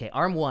 arms. Okay,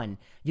 arm 1,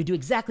 you do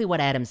exactly what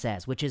Adam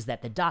says, which is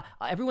that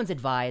everyone's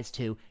advised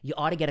to, you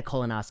ought to get a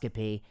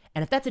colonoscopy,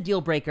 and if that's a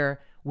deal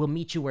breaker, we'll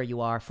meet you where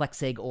you are,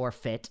 FlexSig or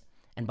FIT.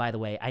 And by the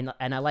way, I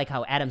like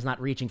how Adam's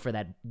not reaching for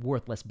that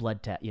worthless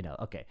blood test,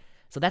 okay.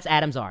 So that's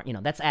Adam's arm,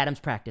 that's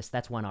Adam's practice.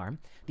 That's one arm.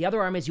 The other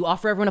arm is you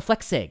offer everyone a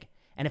FlexSig.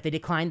 And if they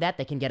decline that,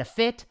 they can get a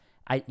FIT.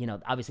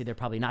 Obviously they're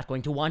probably not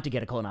going to want to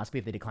get a colonoscopy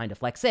if they decline a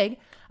FlexSig.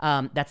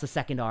 That's the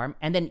second arm.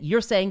 And then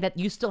you're saying that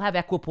you still have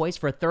equipoise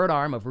for a third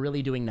arm of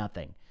really doing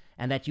nothing.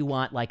 And that you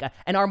want like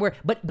an arm where,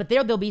 but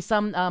there'll be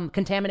some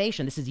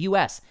contamination. This is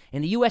U.S.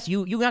 In the U.S.,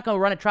 you're not going to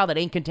run a trial that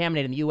ain't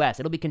contaminated in the U.S.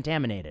 It'll be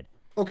contaminated.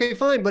 Okay,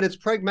 fine, but it's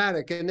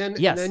pragmatic, and then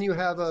you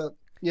have a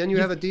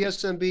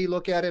DSMB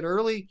look at it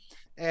early,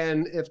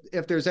 and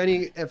if there's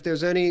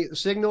any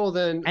signal,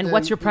 then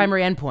what's your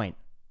primary endpoint?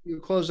 You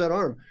close that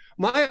arm.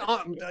 My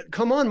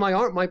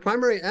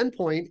primary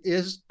endpoint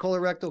is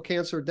colorectal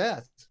cancer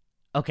death.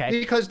 Okay,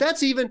 because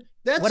that's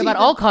what about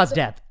all cause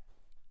death?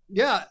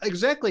 Yeah,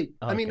 exactly.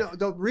 Okay. I mean,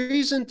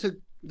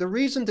 the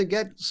reason to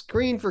get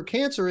screened for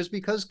cancer is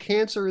because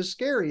cancer is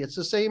scary. It's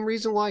the same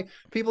reason why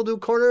people do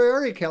coronary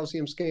artery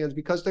calcium scans,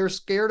 because they're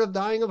scared of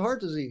dying of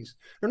heart disease.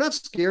 They're not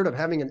scared of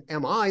having an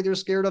MI. They're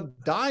scared of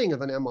dying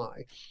of an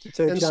MI.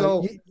 So,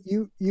 John,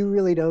 you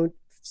really don't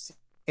see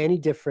any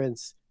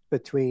difference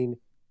between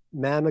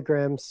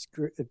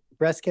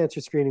breast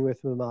cancer screening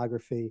with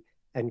mammography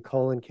and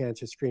colon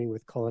cancer screening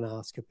with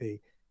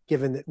colonoscopy,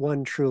 given that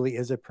one truly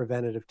is a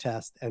preventative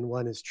test and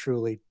one is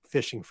truly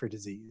fishing for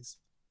disease.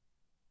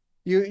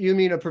 You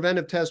mean a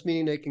preventive test,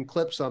 meaning they can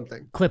clip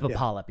something? Clip a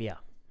polyp, yeah.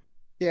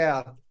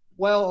 Yeah.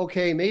 Well,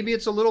 okay, maybe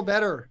it's a little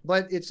better,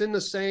 but it's in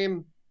the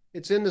same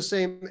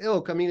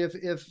ilk. I mean,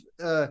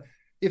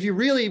 if you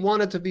really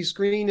wanted to be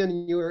screened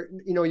and you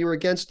were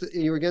against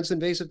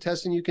invasive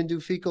testing, you can do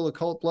fecal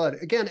occult blood.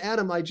 Again,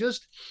 Adam,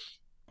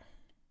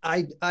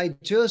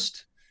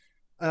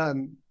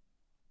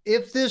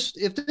 if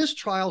this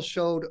trial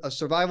showed a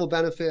survival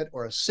benefit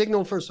or a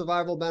signal for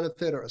survival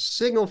benefit or a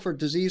signal for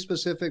disease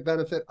specific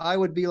benefit, I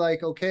would be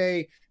like,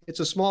 okay,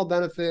 it's a small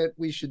benefit,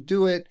 we should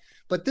do it.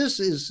 But this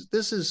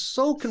is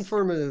so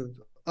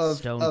confirmative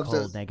of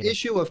the negative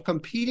issue of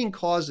competing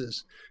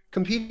causes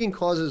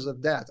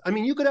of death. I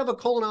mean, you could have a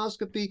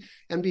colonoscopy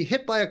and be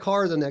hit by a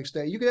car the next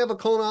day. You could have a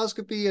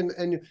colonoscopy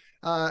and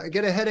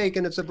get a headache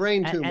and it's a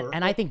brain tumor.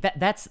 And I think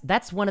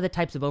that's one of the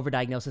types of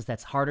overdiagnosis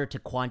that's harder to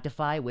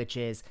quantify, which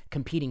is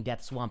competing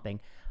death swamping.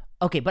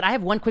 Okay, but I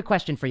have one quick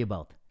question for you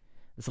both.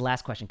 This is the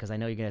last question because I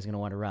know you guys are going to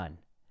want to run.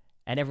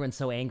 And everyone's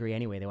so angry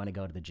anyway, they want to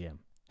go to the gym.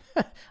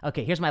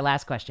 Okay, here's my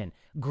last question.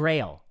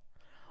 Grail.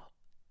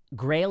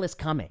 Grail is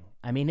coming.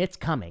 I mean, it's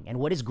coming. And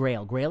what is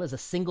Grail? Grail is a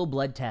single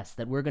blood test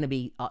that we're going to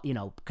be,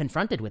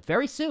 confronted with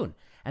very soon.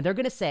 And they're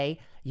going to say,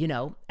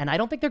 and I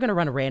don't think they're going to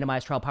run a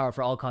randomized trial power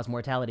for all-cause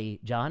mortality,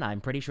 John.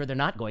 I'm pretty sure they're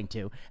not going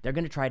to. They're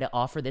going to try to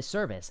offer this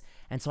service.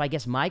 And so I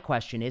guess my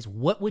question is,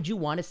 what would you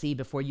want to see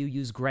before you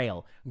use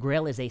Grail?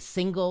 Grail is a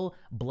single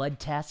blood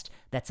test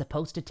that's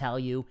supposed to tell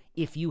you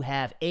if you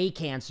have a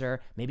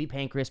cancer, maybe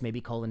pancreas,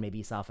 maybe colon,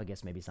 maybe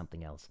esophagus, maybe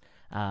something else.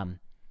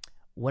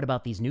 What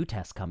about these new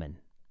tests coming?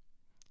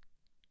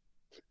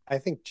 I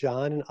think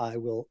John and I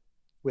will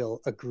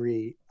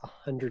agree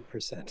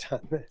 100% on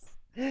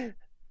this.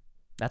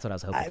 That's what I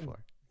was hoping for.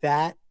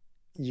 That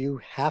you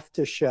have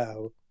to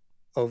show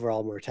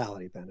overall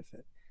mortality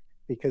benefit,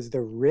 because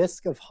the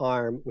risk of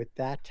harm with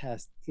that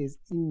test is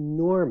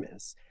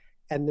enormous.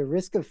 And the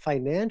risk of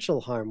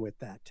financial harm with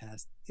that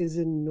test is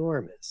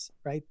enormous,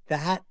 right?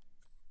 That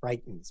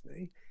frightens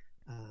me.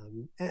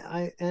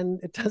 And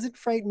it doesn't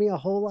frighten me a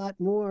whole lot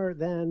more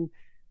than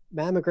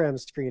mammogram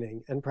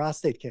screening and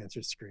prostate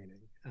cancer screening.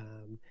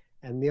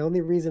 And the only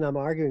reason I'm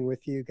arguing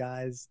with you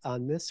guys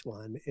on this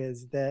one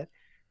is that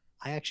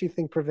I actually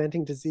think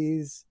preventing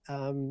disease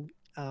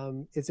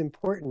is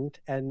important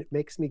and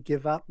makes me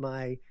give up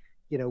my,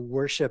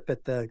 worship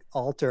at the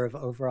altar of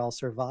overall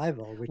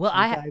survival, which you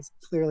guys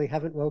clearly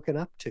haven't woken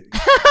up to.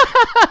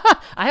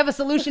 I have a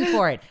solution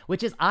for it,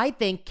 which is I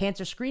think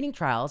cancer screening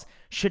trials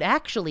should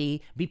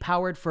actually be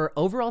powered for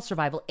overall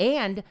survival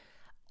and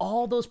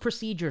all those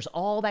procedures,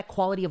 all that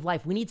quality of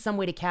life. We need some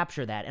way to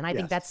capture that. And I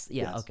think that's,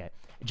 okay.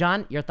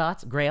 John, your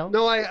thoughts? Grail?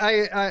 No,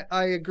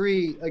 I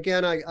agree.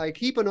 Again, I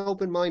keep an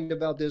open mind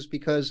about this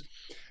because,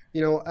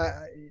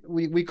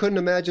 we couldn't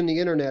imagine the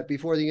internet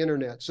before the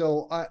internet.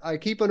 So I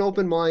keep an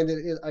open mind.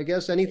 I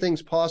guess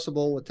anything's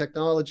possible with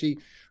technology,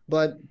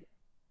 but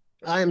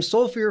I am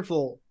so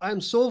fearful. I'm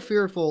so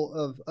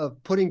fearful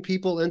of putting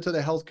people into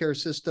the healthcare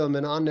system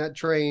and on that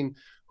train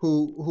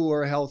who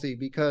are healthy,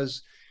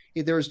 because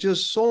there's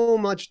just so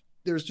much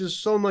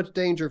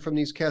danger from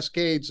these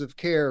cascades of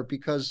care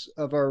because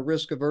of our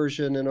risk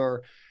aversion and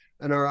our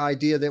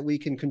idea that we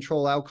can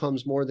control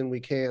outcomes more than we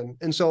can.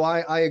 And so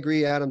I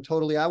agree, Adam,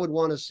 totally. I would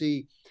want to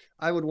see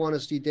I would want to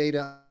see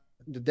data,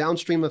 the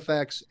downstream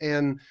effects,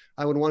 and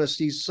I would want to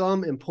see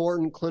some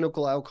important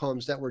clinical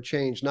outcomes that were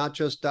changed, not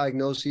just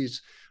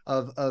diagnoses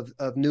of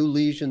new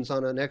lesions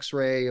on an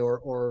X-ray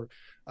or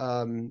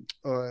ultrasound.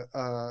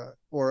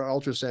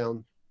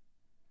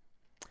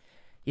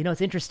 You know,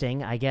 it's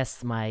interesting. I guess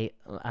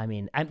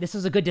this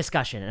was a good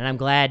discussion, and I'm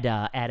glad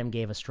Adam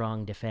gave a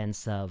strong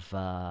defense of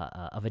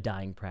a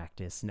dying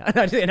practice. No,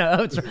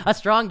 a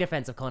strong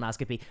defense of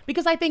colonoscopy,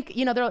 because I think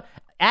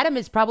Adam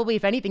is probably,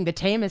 if anything, the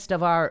tamest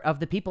of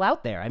the people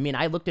out there. I mean,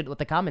 I looked at what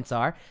the comments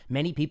are.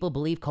 Many people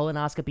believe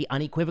colonoscopy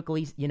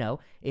unequivocally,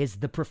 is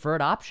the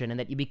preferred option, and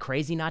that you'd be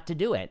crazy not to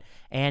do it.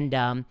 And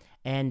so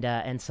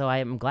I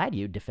am glad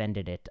you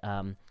defended it.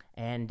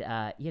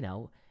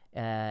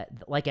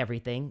 Like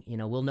everything,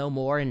 we'll know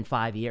more in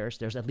 5 years.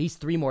 There's at least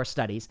 3 more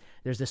studies.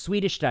 There's the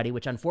Swedish study,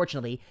 which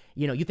unfortunately,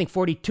 you think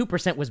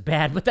 42% was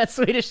bad, but that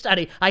Swedish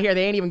study, I hear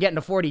they ain't even getting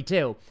to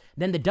 42.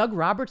 Then the Doug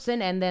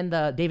Robertson and then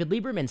the David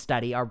Lieberman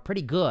study are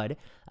pretty good.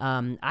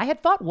 I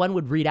had thought one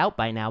would read out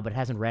by now, but it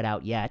hasn't read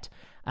out yet.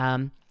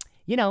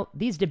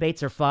 These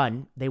debates are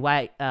fun. You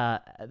got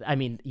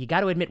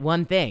to admit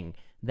one thing,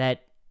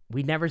 that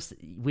we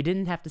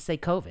didn't have to say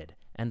COVID,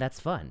 and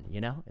that's fun.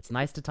 It's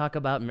nice to talk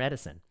about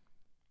medicine.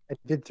 I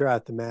did throw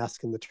out the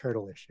mask and the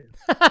turtle issue.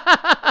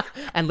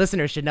 And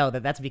listeners should know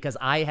that that's because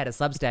I had a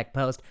Substack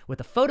post with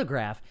a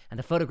photograph, and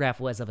the photograph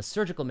was of a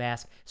surgical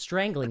mask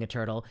strangling a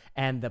turtle,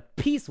 and the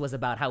piece was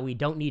about how we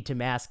don't need to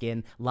mask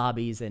in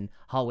lobbies and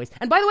hallways.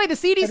 And by the way, the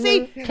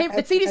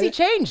CDC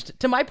changed,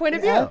 to my point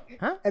of view.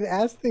 And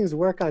as things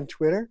work on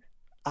Twitter,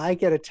 I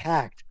get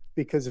attacked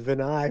because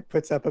Vinay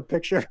puts up a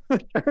picture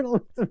of a turtle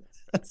with a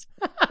mask.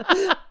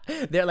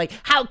 They're like,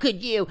 how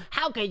could you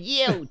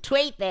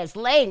tweet this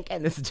link?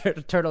 And this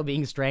turtle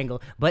being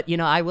strangled. But,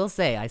 I will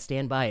say, I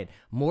stand by it.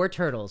 More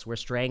turtles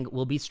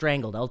will be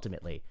strangled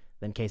ultimately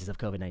than cases of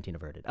COVID-19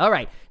 averted. All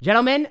right,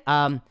 gentlemen,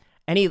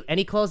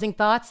 any closing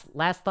thoughts?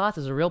 Last thoughts?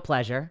 It was a real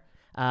pleasure.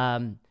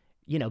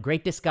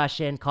 Great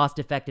discussion, cost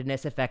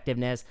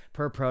effectiveness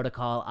per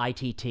protocol,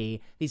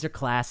 ITT. These are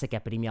classic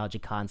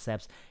epidemiology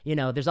concepts.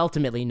 There's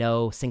ultimately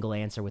no single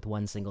answer with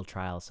one single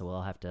trial, so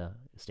we'll have to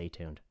stay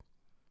tuned.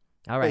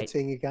 All right. Great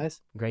seeing you guys.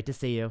 Great to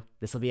see you.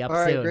 This will be up soon.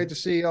 All right, great to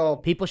see you all.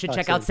 People should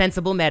check out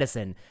Sensible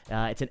Medicine.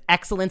 It's an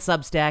excellent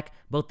Substack.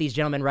 Both these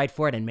gentlemen write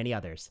for it, and many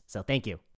others. So thank you.